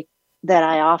that I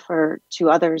offer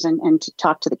to others and to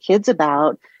talk to the kids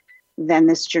about, then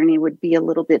this journey would be a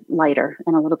little bit lighter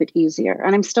and a little bit easier.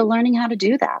 And I'm still learning how to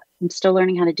do that.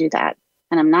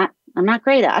 And I'm not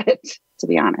great at it, to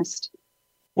be honest.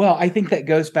 Well, I think that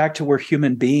goes back to we're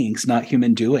human beings, not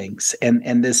human doings.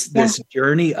 And this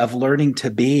journey of learning to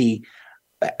be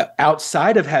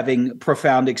outside of having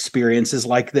profound experiences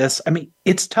like this,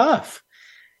 it's tough.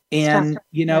 And,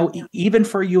 even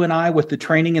for you and I, with the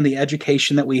training and the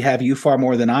education that we have, you far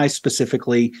more than I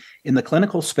specifically in the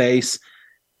clinical space,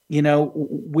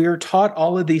 we're taught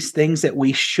all of these things that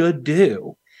we should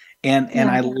do. And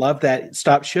I love that.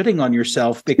 Stop shooting on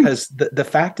yourself, because the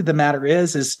fact of the matter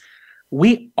is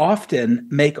we often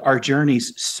make our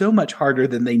journeys so much harder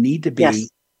than they need to be,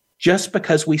 just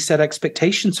because we set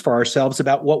expectations for ourselves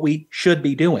about what we should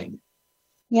be doing.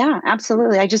 Yeah,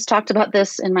 absolutely. I just talked about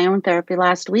this in my own therapy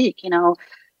last week.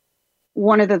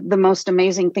 One of the most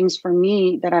amazing things for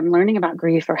me that I'm learning about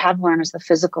grief, or have learned, is the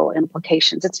physical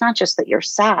implications. It's not just that you're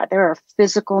sad. There are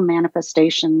physical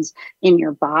manifestations in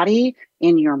your body,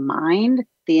 in your mind,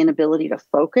 the inability to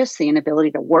focus, the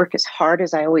inability to work as hard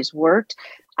as I always worked.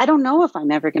 I don't know if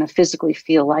I'm ever going to physically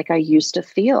feel like I used to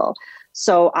feel.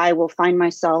 So I will find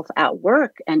myself at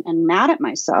work and mad at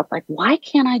myself. Like, why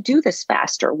can't I do this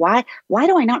faster? Why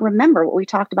do I not remember what we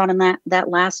talked about in that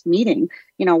last meeting?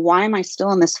 Why am I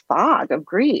still in this fog of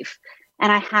grief?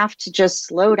 And I have to just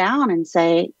slow down and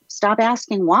say, stop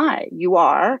asking why. You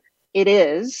are, it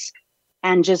is,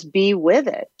 and just be with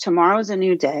it. Tomorrow's a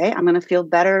new day. I'm going to feel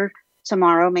better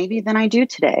tomorrow maybe than I do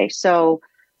today. So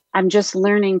I'm just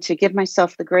learning to give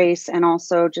myself the grace, and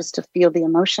also just to feel the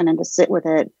emotion and to sit with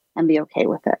it and be okay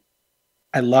with it.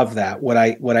 I love that. What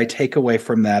I take away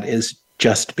from that is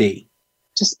just be.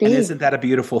 Just be. And isn't that a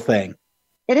beautiful thing?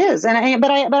 It is. And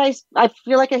I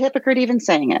feel like a hypocrite even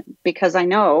saying it, because I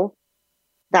know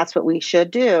that's what we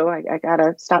should do. I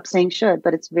gotta stop saying should,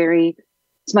 but it's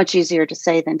much easier to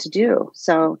say than to do.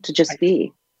 So to just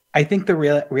be. I think the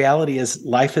reality is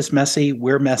life is messy.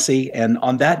 We're messy. And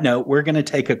on that note, we're going to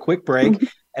take a quick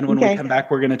break. And when we come back,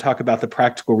 we're going to talk about the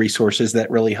practical resources that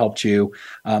really helped you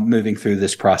moving through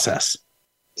this process.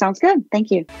 Sounds good.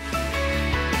 Thank you.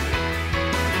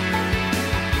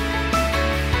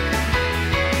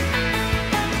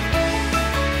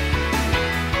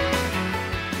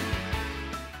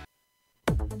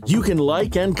 You can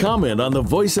like and comment on the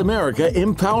Voice America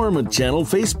Empowerment Channel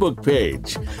Facebook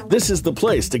page. This is the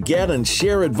place to get and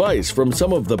share advice from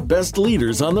some of the best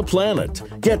leaders on the planet.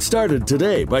 Get started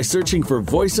today by searching for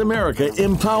Voice America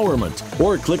Empowerment,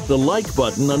 or click the like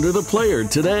button under the player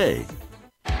today.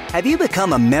 Have you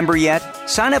become a member yet?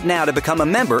 Sign up now to become a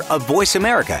member of Voice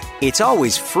America. It's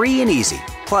always free and easy.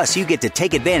 Plus, you get to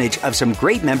take advantage of some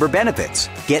great member benefits.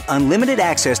 Get unlimited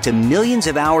access to millions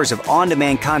of hours of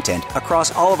on-demand content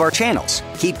across all of our channels.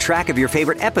 Keep track of your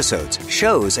favorite episodes,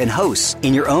 shows, and hosts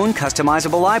in your own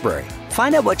customizable library.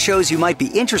 Find out what shows you might be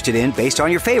interested in based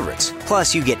on your favorites.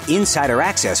 Plus, you get insider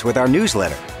access with our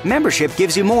newsletter. Membership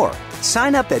gives you more.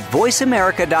 Sign up at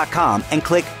voiceamerica.com and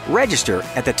click Register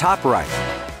at the top right.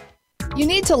 You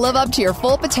need to live up to your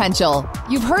full potential.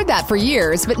 You've heard that for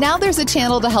years, but now there's a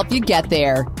channel to help you get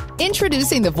there.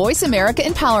 Introducing the Voice America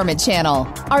Empowerment Channel.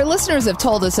 Our listeners have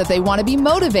told us that they want to be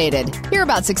motivated, hear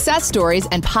about success stories,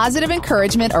 and positive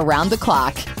encouragement around the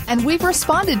clock. And we've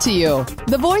responded to you.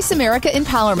 The Voice America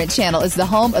Empowerment Channel is the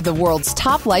home of the world's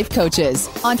top life coaches,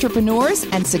 entrepreneurs,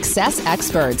 and success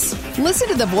experts. Listen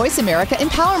to the Voice America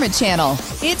Empowerment Channel.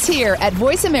 It's here at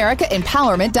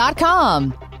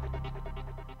voiceamericaempowerment.com.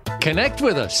 Connect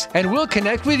with us, and we'll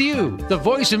connect with you. The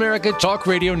Voice America Talk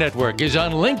Radio Network is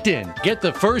on LinkedIn. Get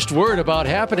the first word about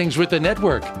happenings with the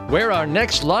network, where our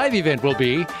next live event will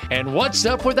be, and what's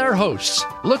up with our hosts.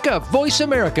 Look up Voice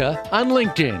America on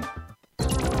LinkedIn.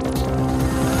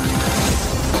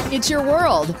 It's your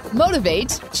world.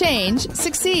 Motivate, change,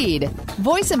 succeed.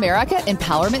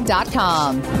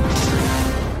 VoiceAmericaEmpowerment.com.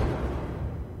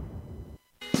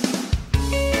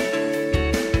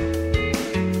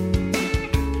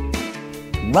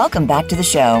 Welcome back to the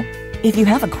show. If you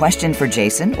have a question for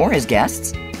Jason or his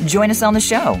guests, join us on the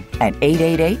show at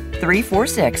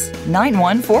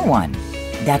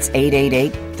 888-346-9141. That's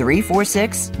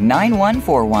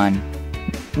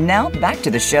 888-346-9141. Now back to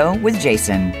the show with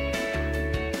Jason.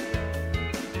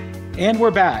 And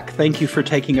we're back. Thank you for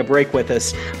taking a break with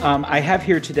us. I have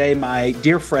here today my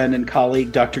dear friend and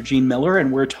colleague, Dr. Jean Miller,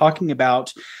 and we're talking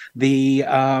about the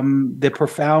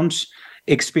profound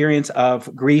experience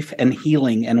of grief and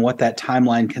healing and what that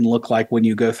timeline can look like when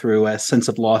you go through a sense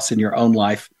of loss in your own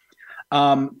life.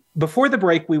 Before the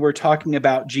break, we were talking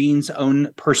about Jean's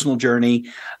own personal journey.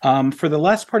 For the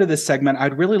last part of this segment,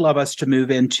 I'd really love us to move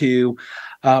into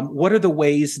what are the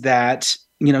ways that,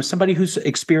 somebody who's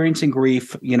experiencing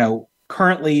grief,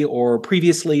 currently or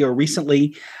previously or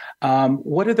recently,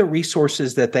 what are the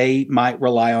resources that they might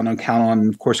rely on and count on?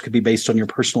 Of course, could be based on your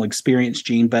personal experience,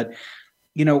 Jean, but,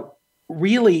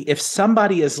 really, if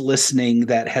somebody is listening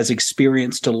that has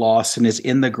experienced a loss and is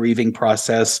in the grieving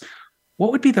process,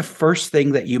 what would be the first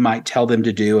thing that you might tell them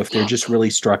to do if they're just really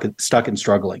stuck and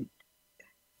struggling?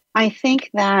 I think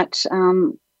that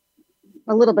a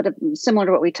little bit of similar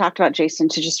to what we talked about, Jason,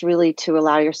 to just really to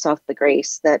allow yourself the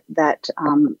grace that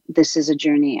this is a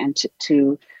journey, and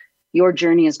to your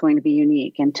journey is going to be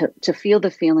unique, and to feel the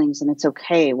feelings, and it's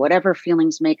okay, whatever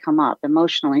feelings may come up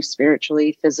emotionally,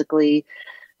 spiritually, physically,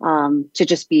 to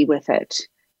just be with it,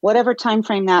 whatever time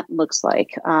frame that looks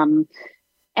like. And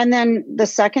then the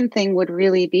second thing would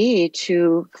really be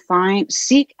to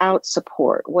seek out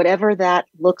support, whatever that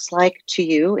looks like to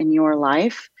you in your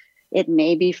life. It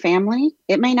may be family.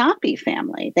 It may not be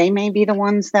family. They may be the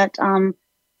ones that,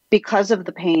 because of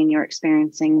the pain you're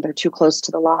experiencing, they're too close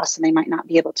to the loss, and they might not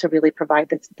be able to really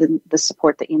provide the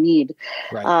support that you need.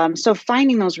 Right. So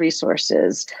finding those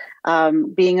resources,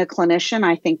 being a clinician,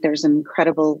 I think there's an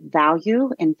incredible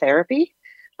value in therapy.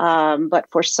 But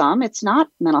for some, it's not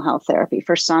mental health therapy.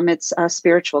 For some, it's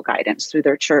spiritual guidance through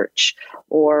their church,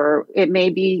 or it may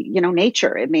be,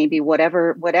 nature. It may be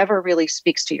whatever really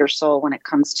speaks to your soul when it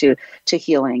comes to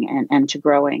healing and to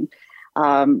growing.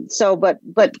 But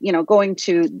going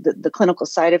to the clinical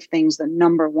side of things, the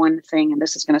number one thing, and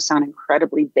this is going to sound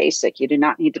incredibly basic, you do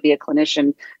not need to be a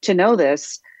clinician to know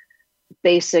this,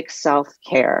 basic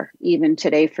self-care. Even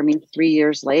today, for me, 3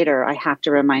 years later, I have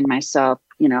to remind myself,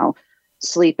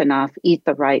 sleep enough, eat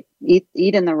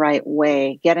in the right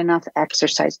way, get enough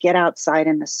exercise, get outside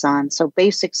in the sun. So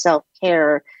basic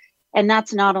self-care. And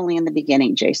that's not only in the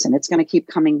beginning, Jason, it's going to keep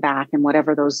coming back, and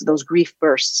whatever those grief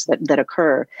bursts that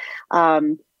occur.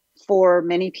 For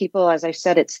many people, as I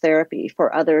said, it's therapy.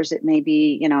 For others, it may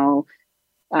be,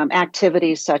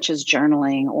 activities such as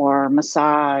journaling or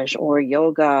massage or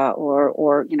yoga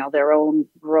or their own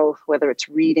growth, whether it's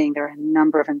reading. There are a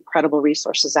number of incredible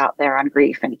resources out there on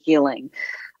grief and healing.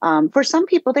 For some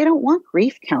people, they don't want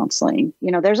grief counseling.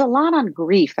 There's a lot on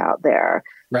grief out there.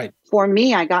 Right. For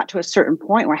me, I got to a certain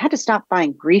point where I had to stop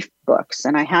buying grief books,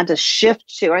 and I had to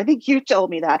shift to, I think you told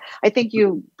me that. I think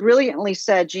you brilliantly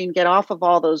said, Jean, get off of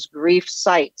all those grief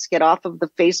sites, get off of the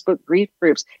Facebook grief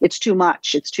groups. It's too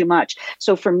much. It's too much.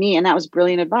 So for me, and that was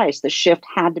brilliant advice, the shift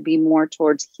had to be more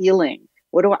towards healing.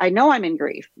 I know I'm in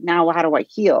grief. Now, how do I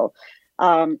heal?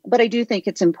 But I do think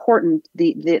it's important.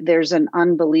 There's an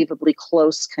unbelievably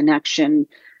close connection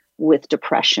with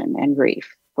depression and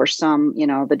grief. For some,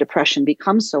 the depression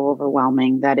becomes so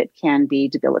overwhelming that it can be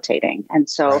debilitating. And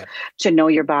so right. To know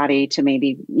your body, to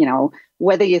maybe,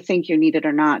 whether you think you need it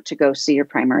or not, to go see your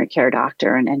primary care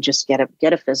doctor and just get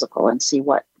a physical and see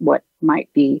what might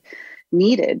be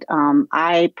needed.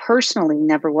 I personally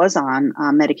never was on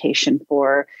medication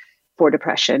for for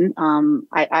depression. I'm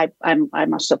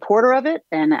a supporter of it,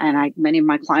 and many of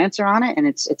my clients are on it, and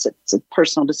it's a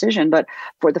personal decision. But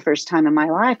for the first time in my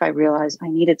life, I realized I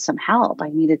needed some help. I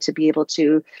needed to be able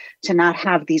to not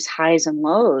have these highs and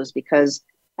lows, because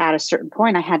at a certain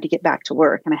point I had to get back to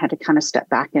work and I had to kind of step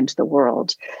back into the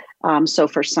world. So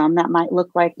for some, that might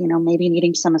look like, maybe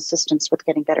needing some assistance with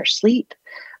getting better sleep.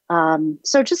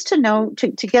 So just to know,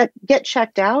 to get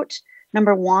checked out,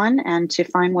 number one, and to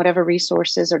find whatever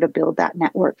resources or to build that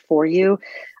network for you.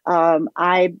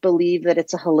 I believe that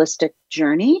it's a holistic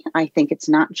journey. I think it's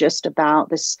not just about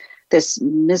this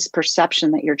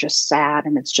misperception that you're just sad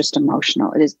and it's just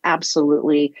emotional. It is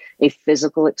absolutely a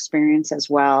physical experience as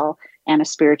well, and a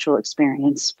spiritual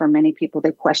experience. For many people,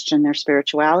 they question their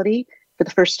spirituality for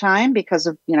the first time because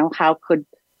of, how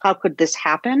could this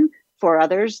happen? For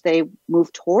others, they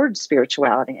move towards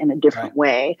spirituality in a different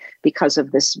way because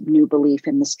of this new belief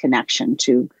in this connection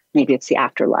to, maybe it's the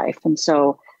afterlife. And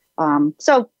so,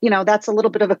 that's a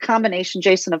little bit of a combination,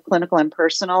 Jason, of clinical and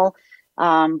personal,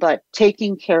 but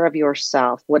taking care of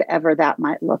yourself, whatever that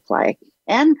might look like,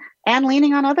 and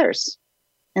leaning on others.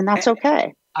 And that's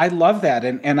okay. I love that.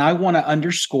 And I want to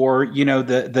underscore,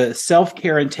 the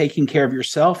self-care and taking care of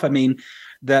yourself. I mean,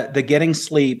 the getting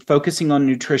sleep, focusing on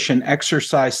nutrition,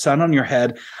 exercise, sun on your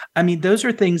head. I mean, those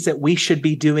are things that we should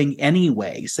be doing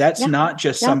anyways. That's not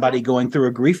just somebody going through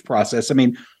a grief process. I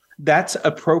mean, that's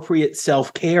appropriate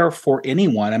self-care for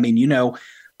anyone. I mean,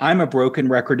 I'm a broken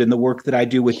record in the work that I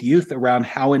do with youth around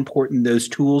how important those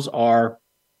tools are,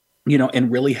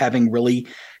 and really having really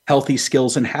healthy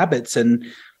skills and habits. And,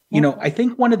 I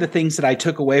think one of the things that I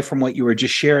took away from what you were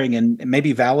just sharing, and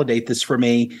maybe validate this for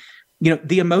me,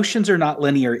 the emotions are not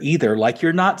linear either. Like,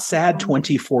 you're not sad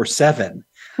 24/7.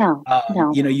 No.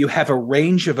 You have a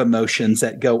range of emotions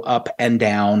that go up and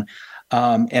down.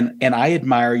 And I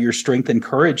admire your strength and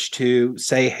courage to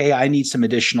say, hey, I need some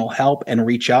additional help, and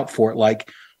reach out for it. Like,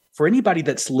 for anybody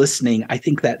that's listening, I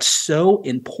think that's so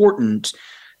important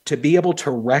to be able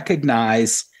to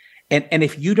recognize. And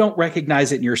if you don't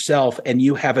recognize it in yourself, and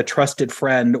you have a trusted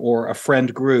friend or a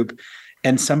friend group,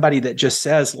 and somebody that just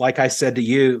says, like I said to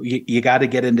you got to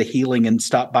get into healing and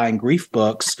stop buying grief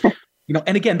books,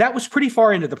 and again, that was pretty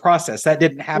far into the process. That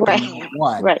didn't happen in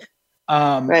one. Right.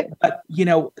 But,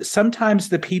 sometimes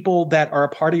the people that are a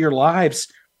part of your lives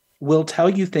will tell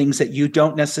you things that you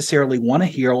don't necessarily want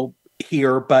to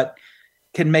hear, but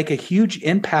can make a huge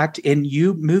impact in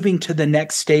you moving to the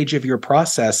next stage of your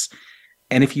process.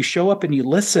 And if you show up and you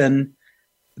listen,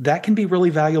 that can be really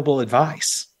valuable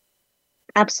advice.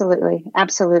 Absolutely.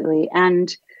 Absolutely.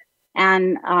 And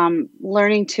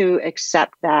learning to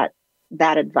accept that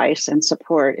advice and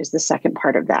support is the second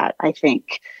part of that. I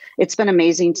think it's been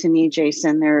amazing to me,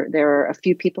 Jason. There are a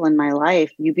few people in my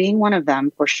life, you being one of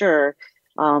them for sure,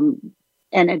 and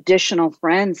additional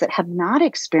friends that have not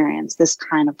experienced this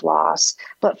kind of loss,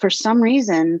 but for some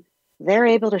reason they're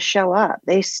able to show up.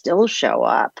 They still show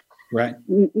up. Right.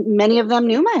 Many of them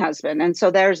knew my husband. And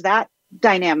so there's that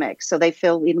dynamic. So they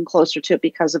feel even closer to it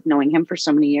because of knowing him for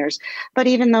so many years. But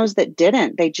even those that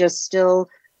didn't, they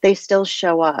still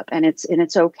show up, and it's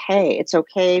okay. It's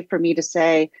okay for me to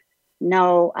say,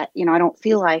 no, I don't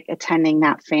feel like attending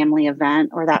that family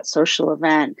event or that social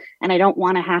event. And I don't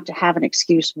want to have an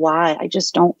excuse why. I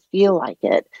just don't feel like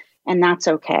it. And that's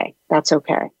okay. That's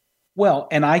okay. Well,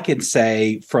 and I can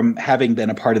say, from having been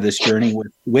a part of this journey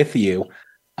with you,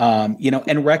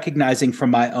 and recognizing from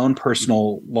my own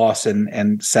personal loss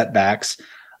and setbacks,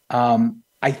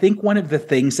 I think one of the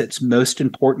things that's most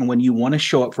important when you want to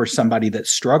show up for somebody that's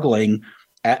struggling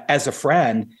as a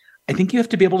friend, I think you have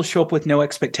to be able to show up with no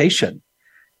expectation,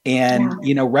 and,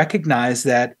 recognize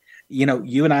that,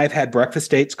 you and I have had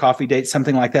breakfast dates, coffee dates,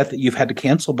 something like that you've had to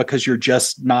cancel because you're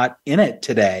just not in it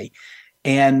today.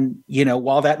 And,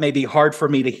 while that may be hard for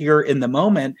me to hear in the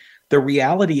moment, the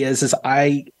reality is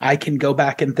I can go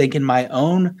back and think in my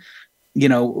own,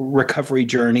 recovery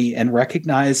journey and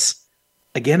recognize,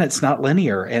 again, it's not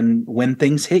linear. And when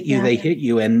things hit you, they hit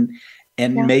you, and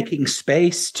making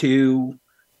space to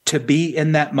be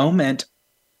in that moment,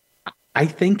 I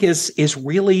think is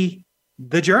really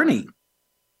the journey.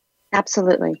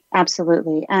 Absolutely.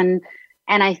 Absolutely. And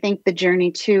I think the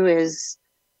journey too is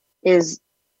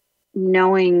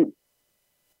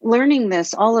learning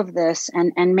this, all of this,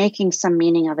 and making some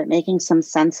meaning of it, making some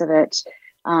sense of it.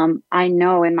 I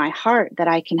know in my heart that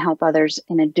I can help others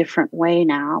in a different way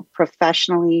now,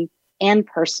 professionally and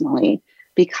personally,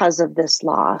 because of this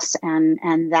loss.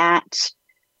 And that,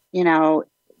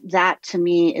 that to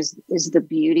me is the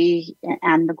beauty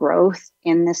and the growth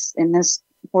in this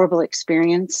horrible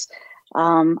experience.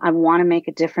 I want to make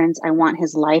a difference. I want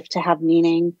his life to have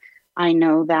meaning. I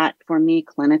know that for me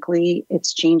clinically,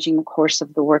 it's changing the course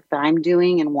of the work that I'm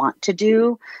doing and want to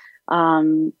do.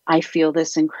 I feel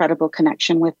this incredible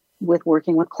connection with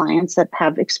working with clients that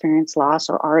have experienced loss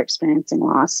or are experiencing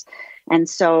loss. And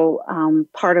so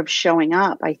part of showing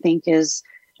up, I think, is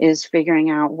figuring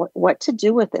out what to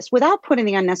do with this without putting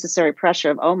the unnecessary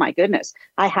pressure of, oh my goodness,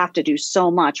 I have to do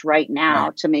so much right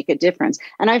now to make a difference.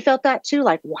 And I felt that too,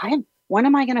 like, when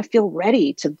am I going to feel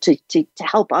ready to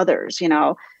help others?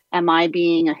 Am I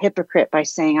being a hypocrite by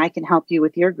saying I can help you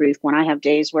with your grief when I have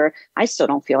days where I still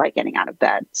don't feel like getting out of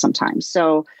bed sometimes?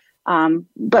 So,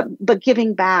 but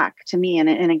giving back to me, and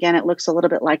again, it looks a little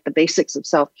bit like the basics of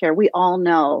self-care. We all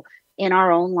know in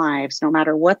our own lives, no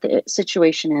matter what the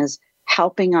situation is,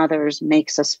 helping others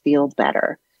makes us feel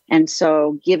better. And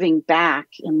so giving back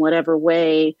in whatever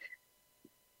way,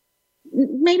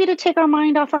 maybe to take our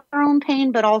mind off our own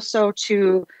pain, but also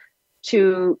to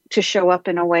show up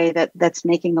in a way that's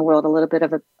making the world a little bit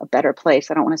of a better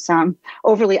place. I don't want to sound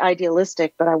overly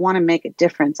idealistic, but I want to make a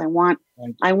difference. I want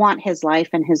his life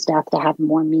and his death to have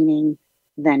more meaning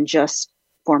than just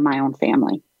for my own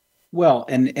family. Well,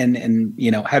 and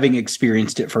having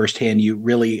experienced it firsthand, you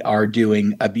really are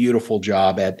doing a beautiful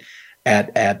job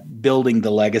at building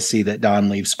the legacy that Don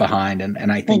leaves behind,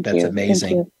 and I think that's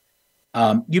amazing.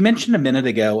 You mentioned a minute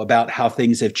ago about how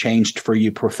things have changed for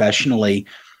you professionally.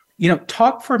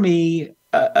 Talk with me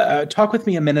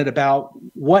a minute about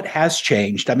what has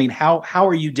changed. I mean, how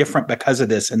are you different because of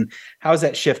this, and how has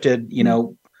that shifted?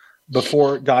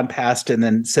 Before Don passed, and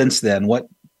then since then,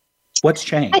 what's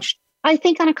changed? I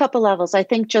think on a couple levels. I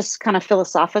think just kind of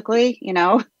philosophically,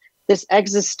 this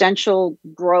existential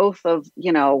growth of,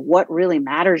 what really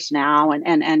matters now,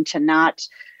 and to not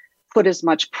put as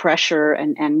much pressure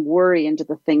and worry into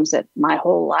the things that my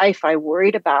whole life I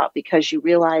worried about, because you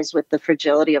realize with the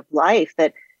fragility of life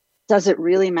that does it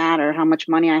really matter how much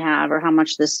money I have or how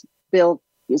much this bill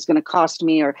is going to cost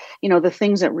me, or, the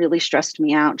things that really stressed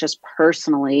me out just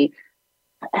personally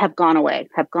have gone.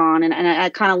 And I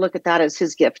kind of look at that as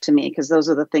his gift to me, because those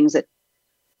are the things that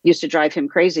used to drive him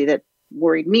crazy that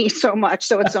worried me so much.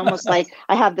 So it's almost like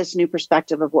I have this new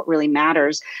perspective of what really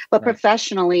matters. But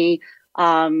professionally,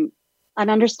 an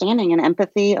understanding and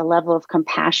empathy, a level of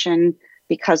compassion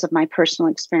because of my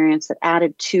personal experience that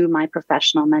added to my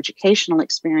professional and educational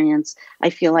experience,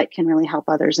 I feel like can really help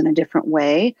others in a different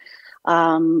way.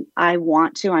 I'm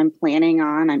planning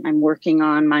on, I'm working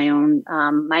on my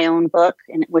own book,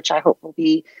 which I hope will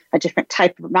be a different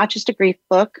type of, not just a grief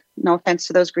book, no offense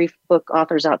to those grief book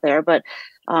authors out there, but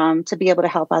to be able to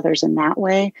help others in that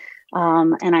way.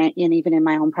 And even in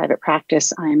my own private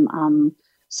practice, I'm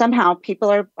somehow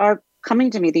people are coming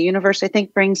to me. The universe, I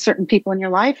think, brings certain people in your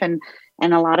life, and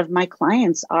a lot of my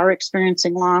clients are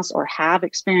experiencing loss or have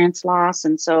experienced loss.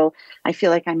 And so I feel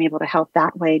like I'm able to help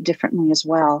that way differently as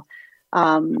well.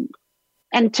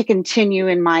 And to continue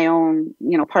in my own,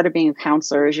 part of being a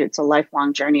counselor is it's a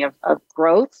lifelong journey of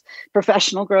growth,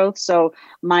 professional growth. So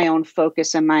my own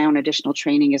focus and my own additional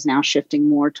training is now shifting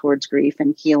more towards grief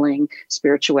and healing.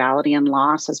 Spirituality and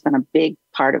loss has been a big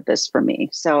part of this for me.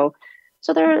 So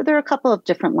there are a couple of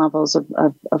different levels of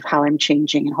how I'm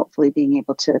changing and hopefully being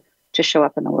able to show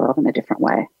up in the world in a different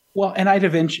way. Well, and I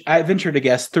venture to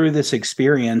guess through this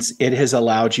experience, it has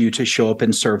allowed you to show up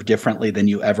and serve differently than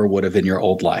you ever would have in your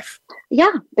old life.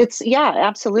 Yeah,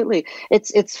 absolutely.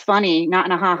 It's funny, not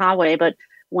in a ha-ha way, but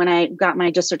when I got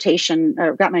my dissertation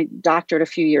or got my doctorate a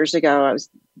few years ago, I was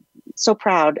so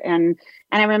proud. And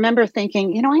I remember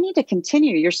thinking, I need to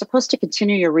continue. You're supposed to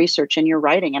continue your research and your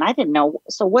writing. And I didn't know.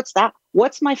 So what's that?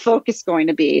 What's my focus going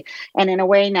to be? And in a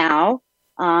way now,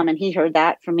 and he heard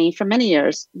that from me for many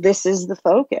years, this is the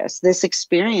focus. This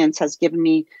experience has given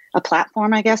me a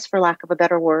platform, I guess, for lack of a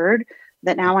better word,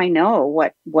 that now I know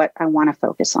what I want to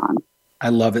focus on. I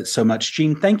love it so much.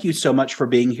 Jean, thank you so much for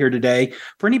being here today.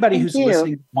 For anybody who's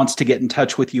listening, wants to get in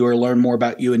touch with you or learn more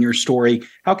about you and your story,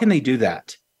 how can they do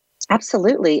that?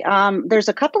 Absolutely. There's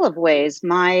a couple of ways.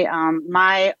 My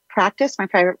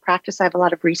private practice, I have a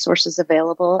lot of resources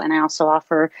available, and I also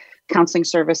offer counseling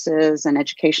services and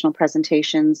educational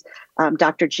presentations.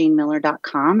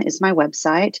 drjeanmiller.com is my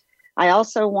website. I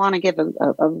also want to give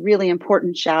a really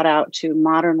important shout out to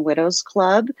Modern Widows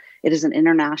Club. It is an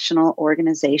international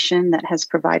organization that has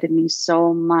provided me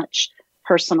so much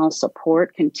personal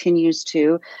support, continues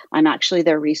to. I'm actually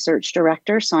their research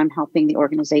director, so I'm helping the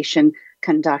organization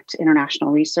conduct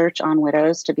international research on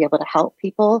widows to be able to help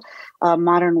people.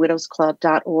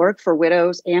 modernwidowsclub.org for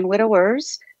widows and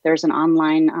widowers. There's an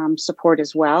online support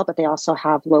as well, but they also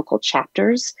have local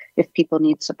chapters if people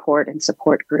need support and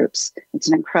support groups. It's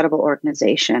an incredible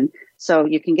organization. So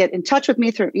you can get in touch with me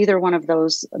through either one of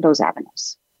those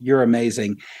avenues. You're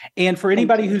amazing. And for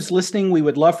anybody who's listening, we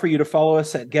would love for you to follow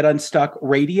us at Get Unstuck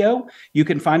Radio. You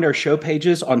can find our show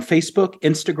pages on Facebook,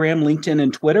 Instagram, LinkedIn,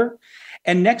 and Twitter.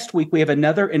 And next week, we have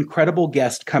another incredible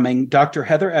guest coming, Dr.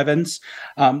 Heather Evans.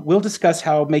 We'll discuss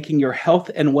how making your health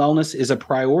and wellness is a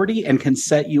priority and can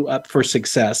set you up for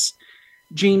success.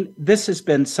 Jean, this has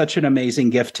been such an amazing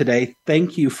gift today.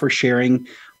 Thank you for sharing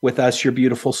with us your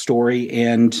beautiful story.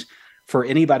 And for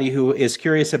anybody who is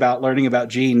curious about learning about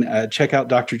Jean, check out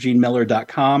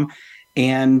drjeanmiller.com.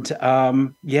 And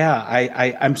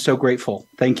I'm so grateful.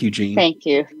 Thank you, Jean. Thank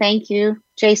you. Thank you,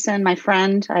 Jason, my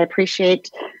friend. I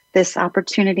appreciate this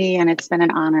opportunity, and it's been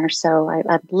an honor. So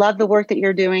I love the work that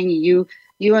you're doing. You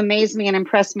amaze me and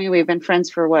impress me. We've been friends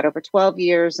for over 12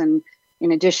 years. And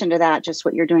in addition to that, just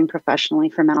what you're doing professionally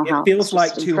for mental health. It feels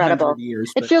like 200 incredible.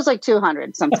 years. It feels like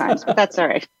 200 sometimes, but that's all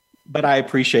right. But I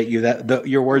appreciate you.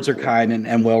 Your words are kind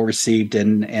and well received.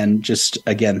 And just,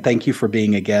 again, thank you for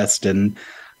being a guest and,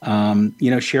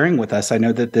 sharing with us. I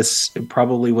know that this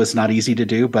probably was not easy to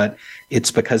do, but it's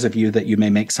because of you that you may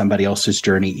make somebody else's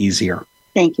journey easier.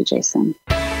 Thank you, Jason.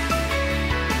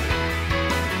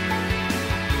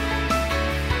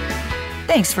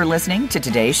 Thanks for listening to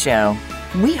today's show.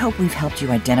 We hope we've helped you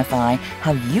identify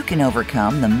how you can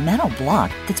overcome the mental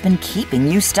block that's been keeping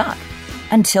you stuck.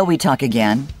 Until we talk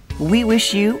again, we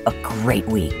wish you a great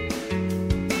week.